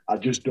I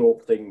just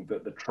don't think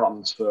that the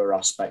transfer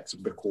aspect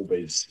of the club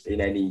is in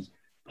any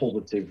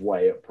positive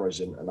way at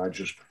present, and I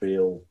just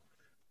feel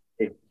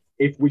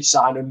if we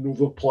sign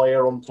another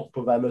player on top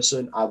of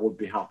Emerson, I would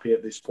be happy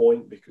at this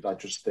point, because I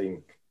just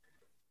think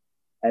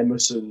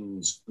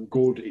Emerson's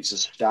good. It's a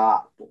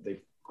start, but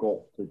they've got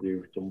to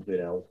do something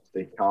else.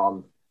 They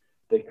can't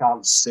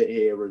sit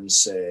here and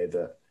say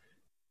that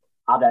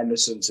add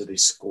Emerson to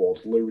this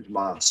squad, lose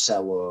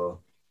Marcelo,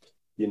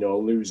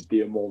 lose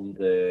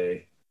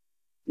Diamande.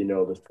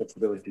 There's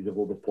possibilities of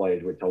other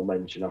players, which I'll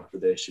mention after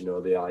this.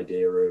 The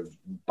idea of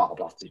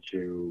bad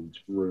attitudes,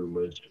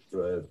 rumours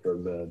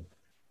from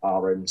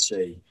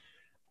RMC.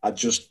 I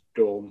just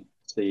don't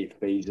see it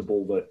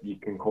feasible that you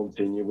can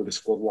continue with a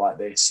squad like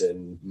this.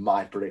 And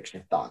my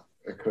prediction, if that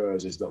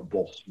occurs, is that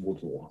Boss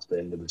would last the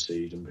end of the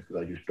season, because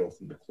I just don't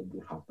think the club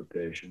would have the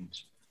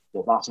patience.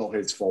 But that's not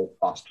his fault.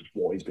 That's just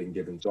what he's been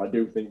given. So I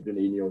do think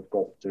Juninho's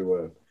got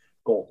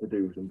to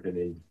do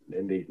something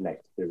in these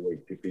next 2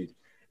 weeks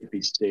if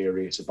he's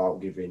serious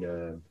about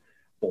giving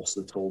Boss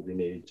the tools he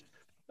needs.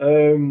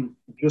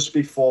 Just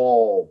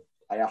before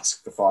I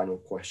ask the final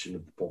question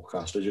of the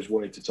podcast, I just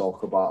wanted to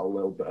talk about a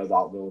little bit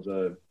about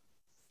those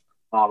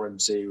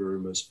RMC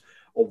rumours.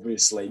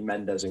 Obviously,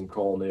 Mendes and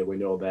Cornet, we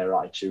know their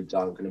attitudes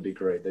aren't going to be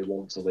great. They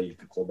want to leave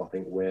the club. I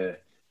think we're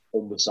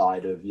on the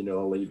side of,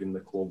 leaving the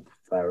club.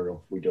 Fair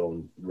enough. We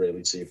don't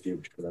really see a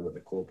future for them at the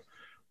club.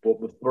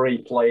 But the 3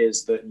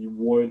 players that you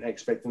weren't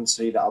expecting to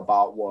see that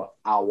about were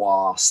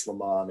Aouar,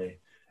 Slimani,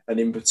 and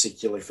in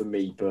particular for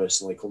me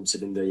personally,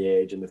 considering the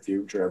age and the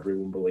future,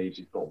 everyone believes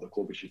he's got the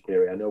club he should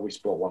carry. I know we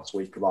spoke last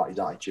week about his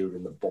attitude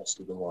and that Boss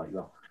doesn't like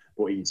that,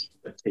 but he's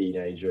a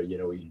teenager, he's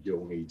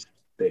young, he's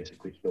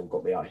basically still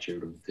got the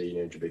attitude of a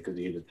teenager because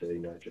he is a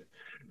teenager.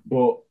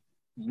 But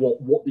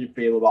what do you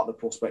feel about the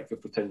prospect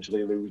of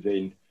potentially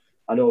losing?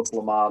 I know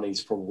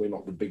Slimani's probably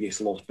not the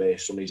biggest loss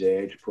based on his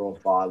age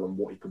profile and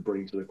what he could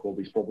bring to the club.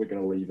 He's probably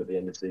going to leave at the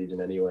end of the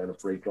season anyway on a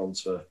free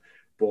transfer.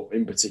 But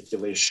in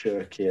particular,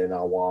 Cherki and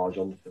Aouar,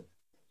 Jonathan.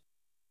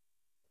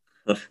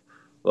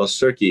 Well,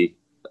 Cherki,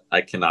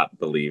 I cannot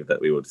believe that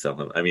we would sell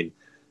him. I mean,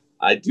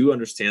 I do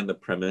understand the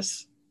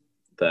premise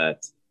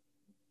that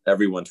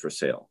everyone's for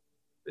sale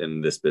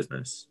in this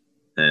business.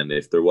 And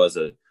if there was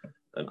an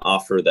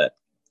offer that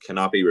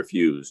cannot be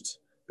refused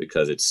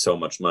because it's so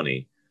much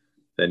money,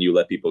 then you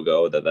let people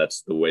go.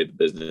 That's the way the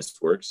business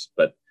works.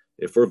 But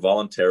if we're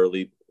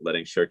voluntarily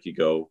letting Cherki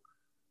go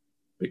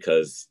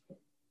because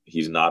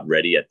he's not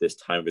ready at this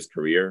time of his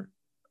career,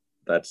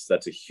 that's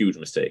a huge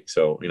mistake.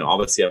 So,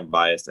 obviously I'm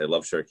biased. I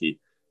love Cherki.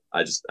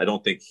 I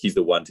don't think he's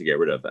the one to get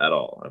rid of at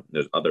all.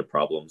 There's other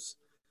problems.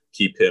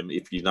 Keep him.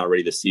 If he's not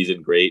ready this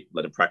season, great.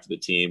 Let him practice the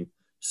team,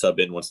 sub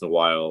in once in a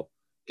while,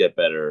 get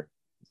better,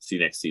 see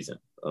next season.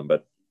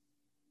 But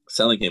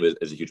selling him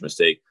is a huge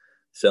mistake.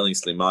 Selling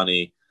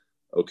Slimani,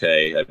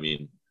 okay. I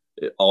mean,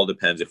 it all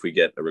depends if we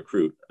get a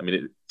recruit. I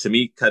mean, to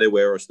me,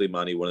 Kadewere or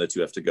Slimani, one of the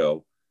two have to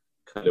go.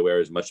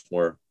 Kadewere is much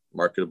more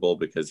marketable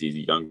because he's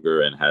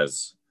younger and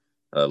has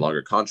a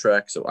longer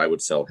contract, so I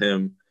would sell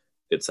him.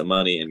 get some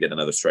money and get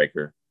another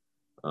striker.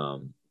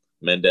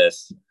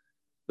 Mendes.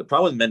 The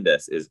problem with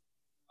Mendes is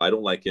I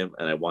don't like him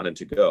and I want him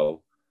to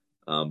go,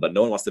 but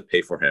no one wants to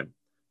pay for him.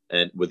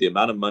 And with the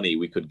amount of money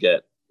we're going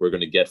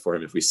to get for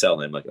him if we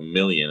sell him, like $1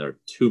 million or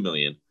 $2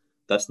 million,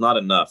 that's not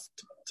enough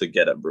to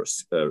get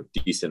a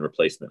decent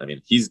replacement. I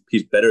mean, he's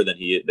better than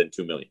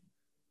 $2 million.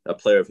 A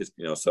player of his,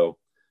 so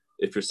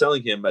if you're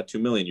selling him at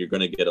 $2 million, you're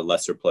going to get a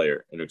lesser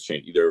player in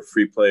exchange, either a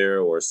free player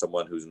or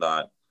someone who's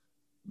not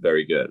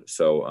very good.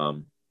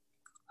 So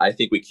I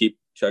think we keep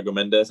Thiago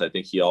Mendes. I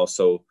think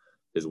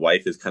his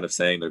wife is kind of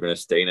saying they're going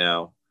to stay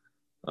now.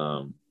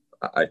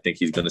 I think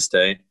he's going to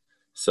stay.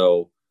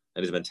 So,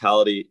 and his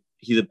mentality,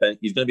 he's going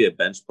to be a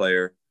bench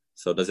player.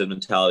 So does his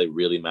mentality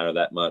really matter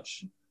that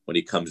much when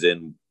he comes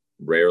in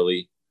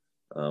rarely?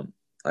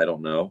 I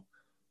don't know.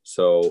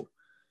 So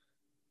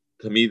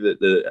to me,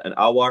 and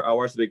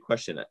Aouar's a big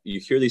question. You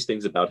hear these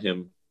things about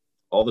him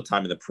all the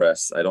time in the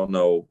press. I don't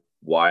know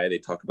why they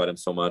talk about him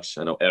so much.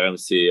 I know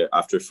RMC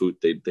after foot,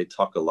 they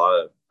talk a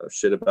lot of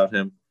shit about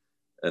him,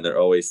 and they're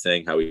always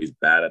saying how he's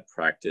bad at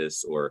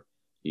practice or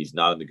he's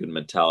not in a good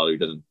mentality, he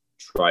doesn't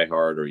try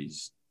hard, or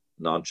he's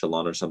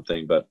nonchalant or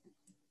something. But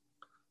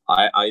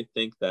I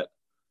think that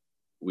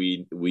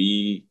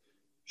we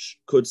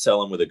could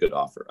sell him with a good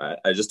offer.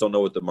 I just don't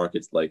know what the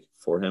market's like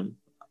for him.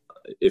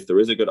 If there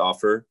is a good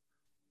offer,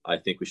 I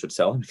think we should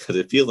sell him, because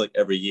it feels like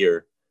every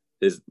year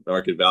his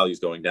market value is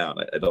going down.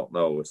 I don't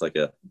know.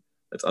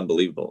 It's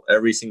unbelievable.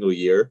 Every single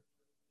year,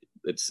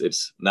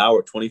 it's now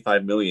at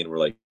 25 million. We're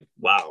like,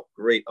 wow,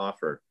 great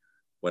offer.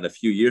 When a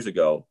few years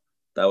ago,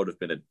 that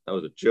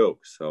was a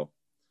joke. So,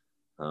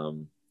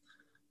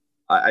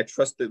 I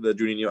trust the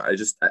Juninho.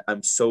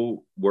 I'm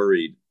so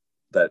worried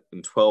that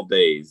in 12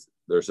 days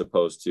they're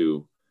supposed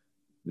to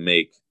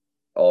make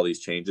all these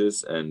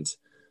changes, and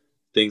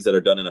things that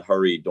are done in a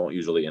hurry don't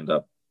usually end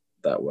up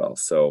that well.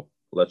 So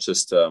let's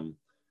just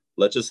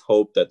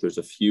hope that there's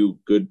a few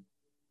good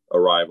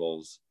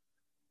arrivals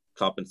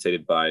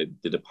compensated by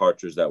the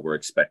departures that we're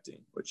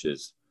expecting, which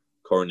is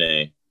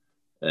Cornet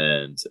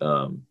and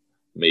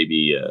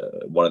maybe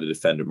one of the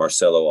defender,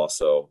 Marcelo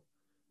also,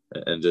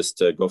 and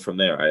just go from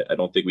there. I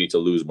don't think we need to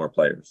lose more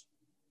players.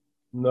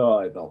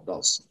 No,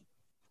 that's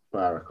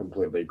fair. I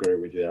completely agree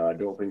with you. I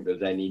don't think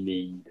there's any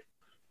need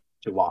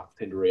to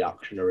act in a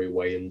reactionary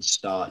way and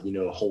start,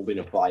 holding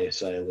a fire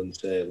sale and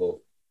say,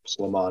 look,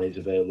 Slimani's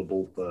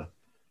available for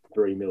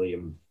 3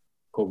 million,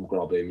 come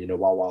grab him.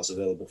 Wawa's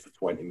available for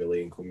 20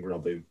 million, come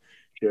grab him.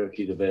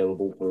 Cherki's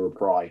available for a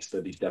price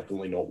that he's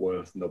definitely not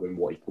worth, knowing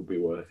what he could be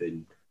worth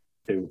in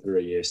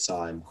 2-3 years'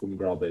 time, come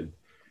grab him.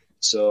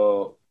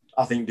 So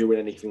I think doing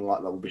anything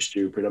like that would be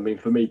stupid. I mean,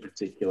 for me in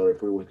particular,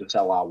 if we were to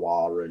sell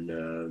Aouar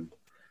and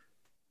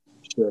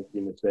Cherki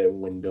in the same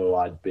window,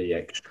 I'd be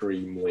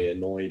extremely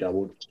annoyed. I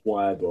would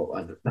swear,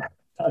 but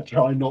I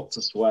try not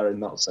to swear in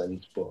that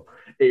sense, but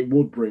it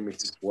would bring me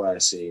to swear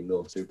seeing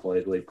those two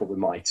players leave. Probably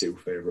my two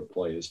favourite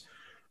players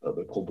at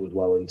the club as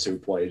well, and two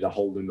players I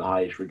hold in the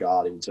highest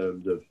regard in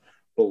terms of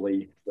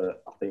belief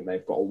that I think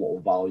they've got a lot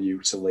of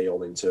value to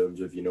Leon in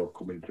terms of,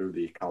 coming through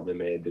the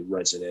academy, they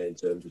resonate in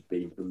terms of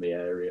being from the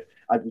area.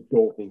 I just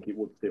don't think it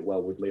would fit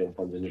well with Leon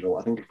fans in general.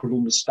 I think I could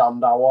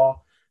understand Aouar.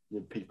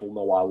 People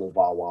know I love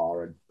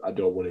Aouar and I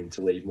don't want him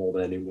to leave more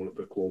than anyone at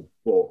the club,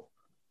 but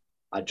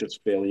I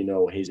just feel,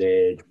 his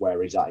age,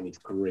 where he's at in his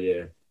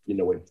career,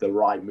 if the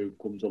right move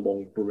comes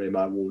along for him,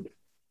 I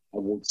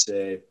would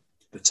say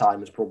the time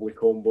has probably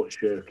come, but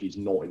Cherki's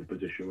not in a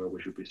position where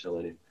we should be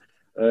selling him.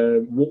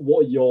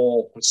 What are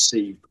your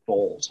perceived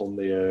thoughts on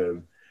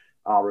the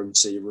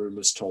RMC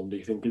rumours, Tom? Do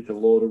you think it's a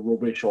load of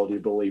rubbish, or do you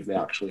believe there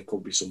actually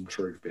could be some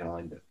truth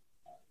behind it?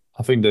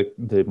 I think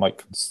they might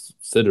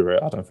consider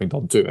it. I don't think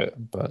they'll do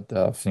it, but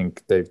I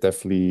think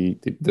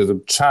there's a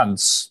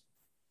chance,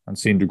 and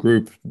seeing the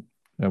group,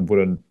 it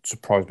wouldn't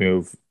surprise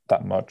me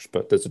that much,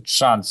 but there's a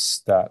chance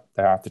that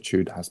their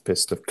attitude has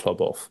pissed the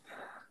club off.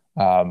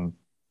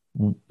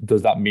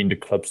 Does that mean the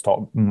club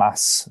start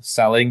mass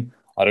selling?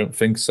 I don't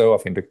think so. I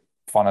think the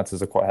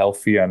finances are quite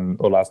healthy, and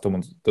Olas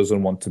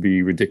doesn't want to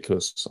be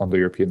ridiculous on the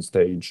European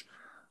stage.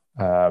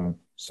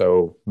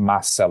 So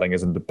mass selling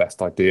isn't the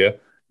best idea.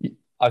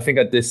 I think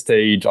at this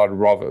stage, I'd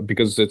rather,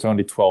 because it's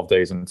only 12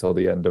 days until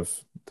the end of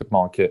the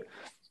market,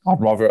 I'd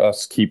rather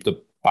us keep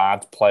the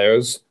bad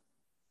players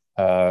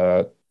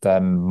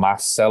than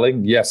mass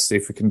selling. Yes,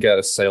 if we can get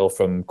a sale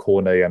from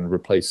Cornet and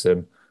replace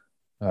him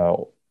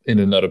in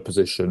another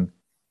position,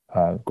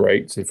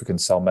 great. If we can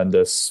sell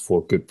Mendes for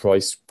a good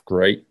price,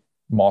 great.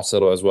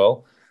 Marcelo as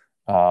well.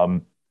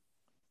 But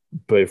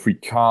if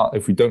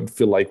we don't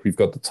feel like we've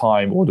got the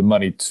time or the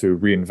money to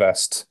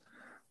reinvest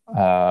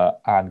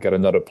and get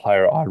another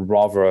player, I'd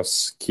rather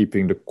us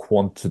keeping the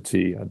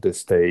quantity at this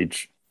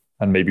stage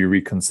and maybe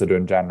reconsider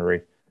in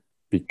January,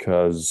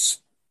 because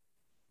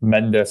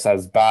Mendes,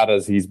 as bad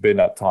as he's been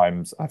at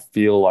times, I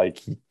feel like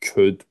he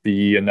could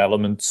be an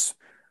element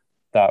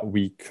that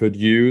we could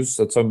use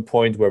at some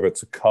point, whether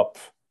it's a cup,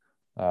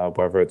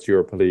 whether it's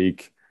Europa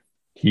League.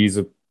 He's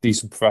a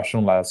decent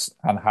professional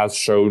and has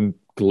shown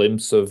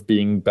glimpse of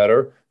being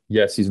better.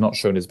 Yes, he's not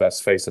shown his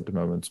best face at the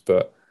moment,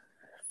 but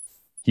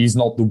he's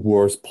not the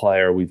worst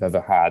player we've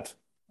ever had,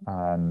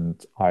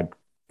 and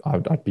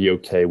I'd be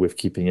okay with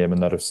keeping him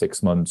another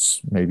 6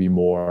 months, maybe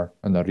more,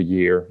 another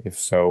year if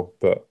so.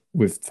 But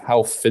with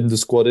how thin the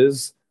squad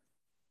is,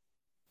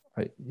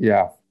 I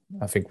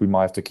think we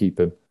might have to keep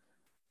him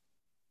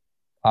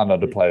and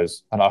other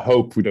players. And I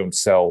hope we don't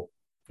sell,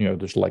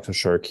 just like the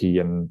Shirky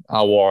and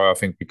Awar. I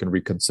think we can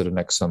reconsider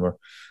next summer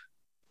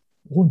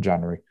or in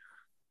January.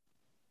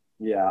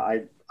 Yeah,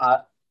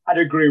 I'd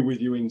agree with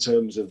you in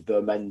terms of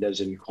the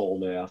Mendes and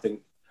Cornet.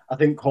 I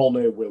think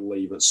Cornet will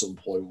leave at some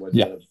point,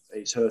 whether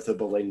it's Hertha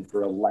Berlin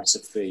for a lesser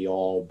fee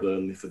or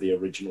Burnley for the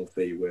original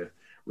fee we're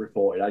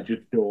reported. I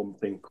just don't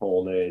think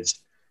Cornet's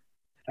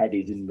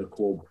headed in the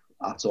club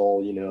at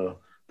all.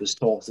 There's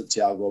talks that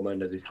Thiago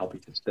Mendes is happy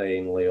to stay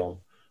in Lyon.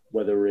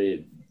 Whether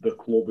the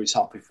club is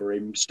happy for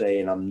him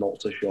staying, I'm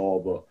not so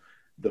sure, but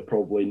they're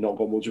probably not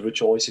got much of a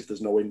choice if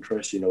there's no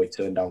interest. He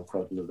turned down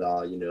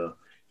Krasnodar,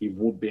 he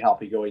would be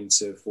happy going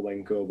to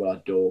Flamenco, but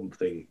I don't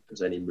think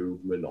there's any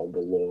movement on the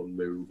loan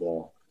move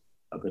or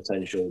a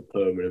potential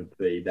permanent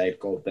fee. They've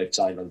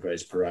signed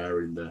Andreas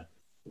Pereira in the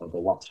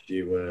last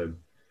few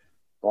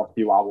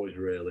hours,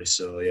 really.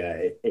 So yeah,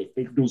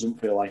 it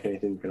doesn't feel like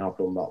anything can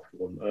happen on that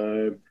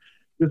front.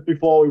 Just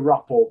before we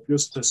wrap up,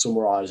 just to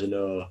summarise, I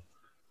know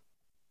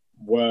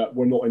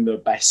we're not in the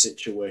best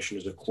situation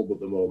as a club at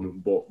the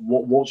moment, but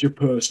what's your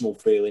personal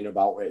feeling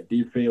about it? Do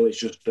you feel it's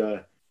just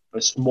a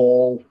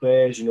small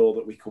phase,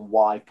 that we can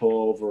wipe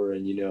over,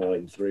 and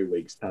in 3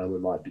 weeks' time we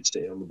might be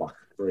sitting on the back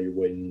of 3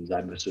 wins,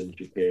 Emerson,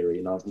 Shaqiri,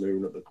 and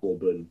Azmoun at the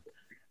club, and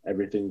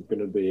everything's going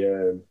to be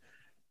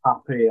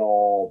happy?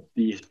 Or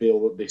do you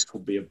feel that this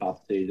could be a bad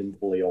season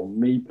for Lyon?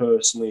 Me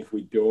personally, if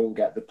we don't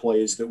get the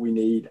players that we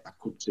need, I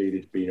could see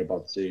this being a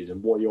bad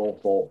season. What are your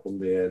thoughts on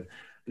the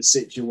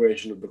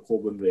situation of the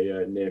club in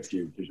the near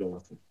future,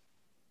 Jonathan?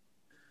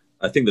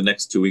 I think the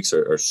next 2 weeks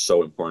are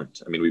so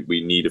important. I mean,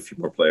 we need a few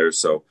more players,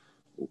 so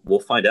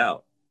we'll find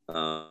out.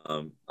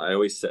 I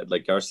always said,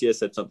 like Garcia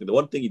said something. The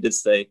one thing he did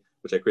say,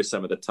 which I criticized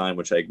him at the time,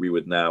 which I agree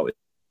with now,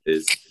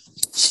 is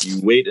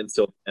you wait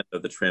until the end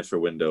of the transfer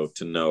window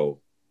to know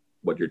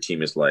what your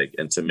team is like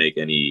and to make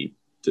any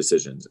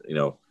decisions.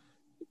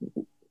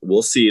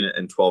 We'll see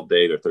in 12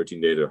 days or 13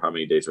 days or how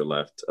many days are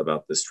left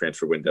about this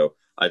transfer window.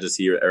 I just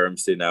hear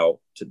RMC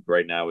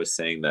right now is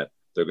saying that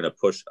they're going to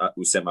push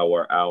Houssem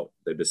Aouar out.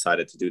 They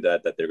decided to do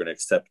that they're going to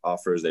accept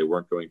offers they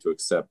weren't going to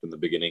accept in the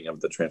beginning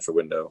of the transfer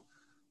window.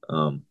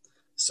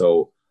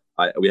 So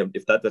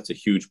if that's a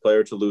huge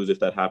player to lose if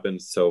that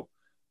happens. So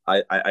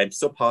I'm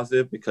so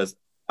positive because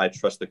I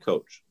trust the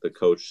coach. The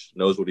coach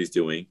knows what he's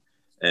doing,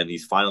 and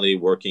he's finally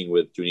working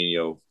with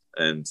Juninho,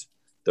 and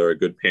they're a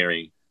good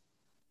pairing.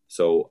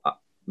 So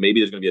maybe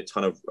there's going to be a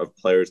ton of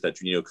players that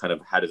Juninho kind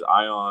of had his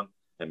eye on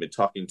and been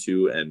talking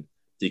to, and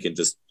he can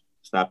just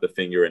snap the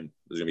finger and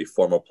there's going to be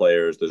 4 more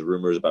players. There's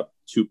rumors about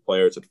 2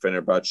 players at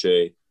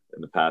Fenerbahce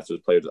in the past.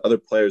 There's other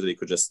players that he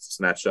could just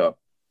snatch up,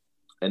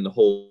 and the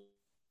whole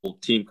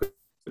team could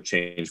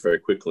change very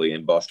quickly,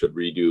 and Bosch could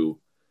redo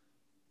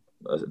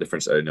a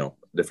different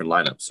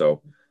lineup.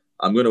 So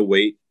I'm going to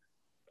wait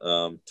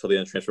till the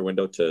end of the transfer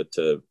window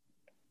to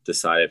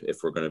decide if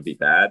we're going to be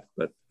bad,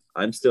 but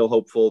I'm still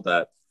hopeful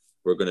that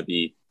we're going to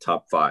be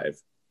top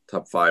 5.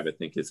 Top 5, I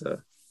think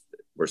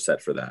we're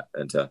set for that.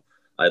 And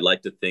I'd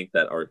like to think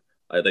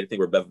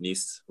we're above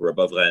Nice, we're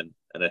above Rennes,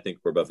 and I think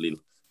we're above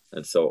Lille.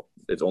 And so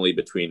it's only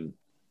between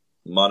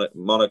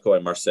Monaco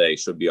and Marseille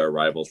should be our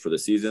rivals for the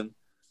season.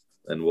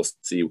 And we'll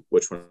see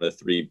which one of the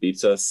 3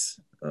 beats us.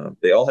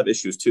 They all have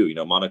issues too.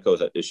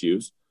 Monaco's had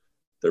issues.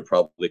 They're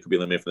probably could be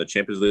eliminated from the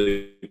Champions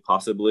League,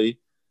 possibly.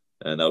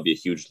 And that would be a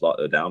huge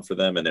down for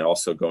them. And they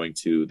also don't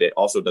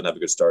have a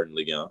good start in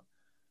Ligue 1.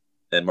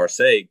 And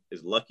Marseille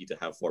is lucky to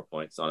have 4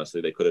 points.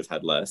 Honestly, they could have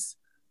had less.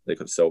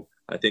 So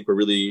I think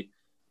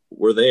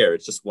we're there.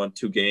 It's just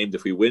 1-2 games.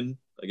 If we win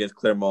against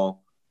Clermont,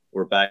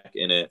 we're back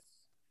in it.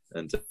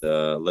 And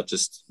let's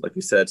just, like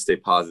you said, stay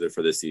positive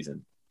for this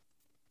season.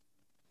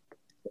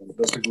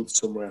 That's a good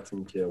summary, I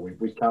think. Yeah,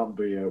 we can't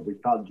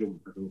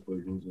jump to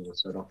conclusions. As I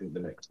said, I think the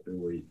next 2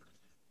 weeks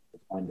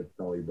will kind of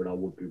tell you, but I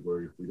would be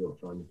worried if we don't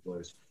find the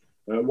place.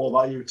 What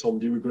about you, Tom?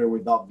 Do you agree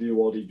with that view,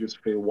 or do you just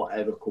feel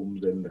whatever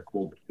comes in, the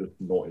club's just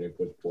not in a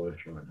good place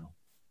right now?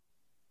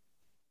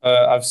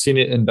 I've seen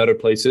it in better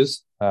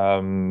places,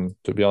 to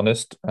be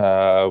honest.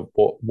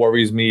 What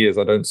worries me is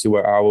I don't see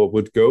where Aouar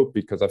would go,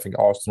 because I think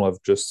Arsenal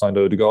have just signed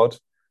Odegaard,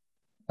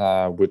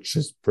 which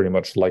is pretty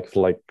much like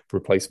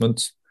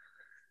replacement.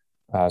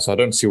 So I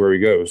don't see where he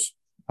goes.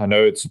 I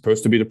know it's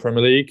supposed to be the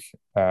Premier League.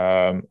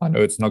 I know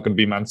it's not going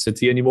to be Man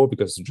City anymore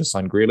because they just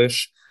signed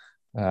Grealish.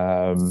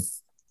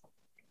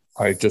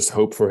 I just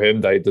hope for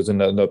him that it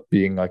doesn't end up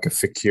being like a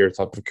Fekir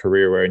type of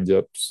career where he ends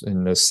up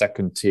in a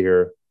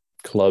second-tier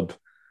club.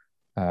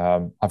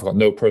 I've got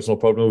no personal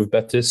problem with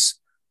Betis,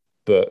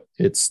 but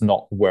it's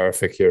not where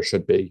Fekir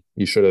should be.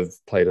 He should have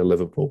played at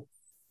Liverpool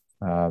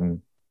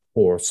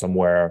or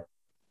somewhere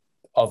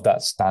of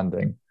that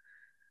standing.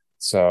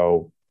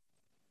 So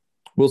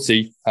we'll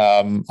see.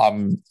 I'm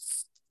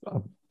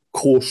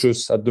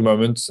cautious at the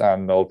moment,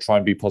 and I'll try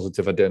and be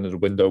positive at the end of the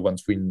window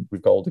once we've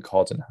got all the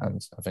cards in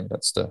hand. I think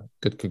that's the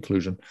good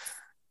conclusion.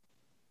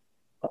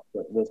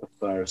 That's a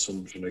fair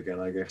assumption again,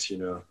 I guess.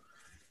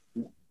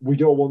 We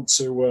don't want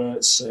to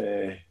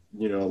say,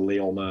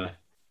 Lyon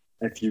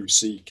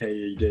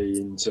FUCKED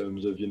in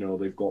terms of,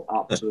 they've got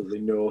absolutely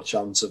no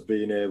chance of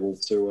being able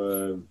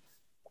to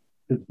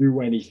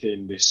do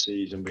anything this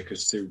season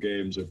because 2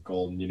 games have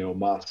gone.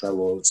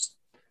 Marcelo's.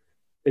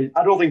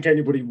 I don't think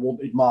anybody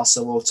wanted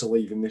Marcelo to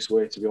leave him this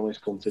way, to be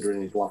honest,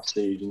 considering his last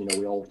season.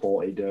 We all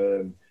thought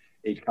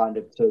he'd kind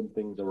of turn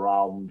things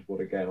around,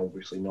 but again,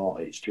 obviously not.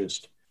 It's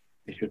just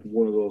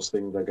one of those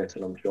things, I guess,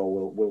 and I'm sure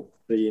we'll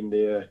see in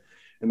the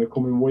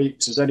coming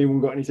weeks. Has anyone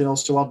got anything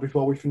else to add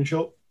before we finish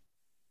up?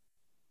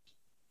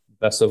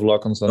 Best of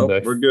luck on Sunday.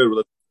 Nope, we're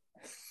good.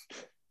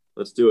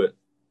 Let's do it.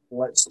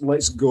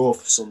 Let's go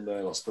for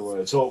Sunday. That's the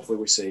words. Hopefully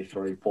we see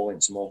 3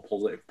 points, more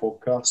positive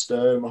podcast.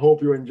 I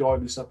hope you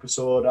enjoyed this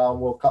episode,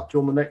 and we'll catch you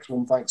on the next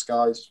one. Thanks,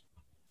 guys.